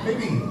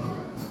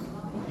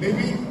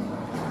 Libby.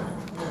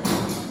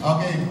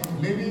 Okay,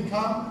 Libby,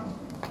 come.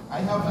 I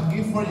have a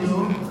gift for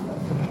you.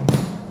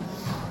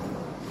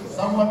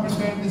 Someone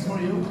prepared this for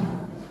you.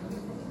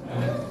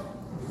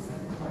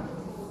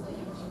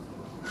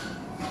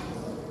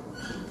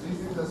 This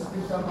is the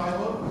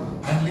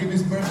And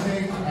Libby's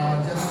birthday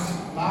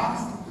just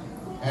passed.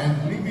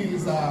 And Libby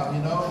is, by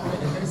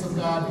the grace of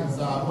God, is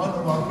one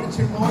of our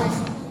preacher boys.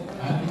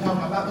 And we have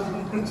a lot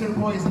of preacher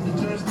boys in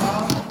the church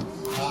now.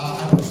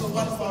 And also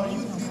one of our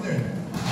youth leaders.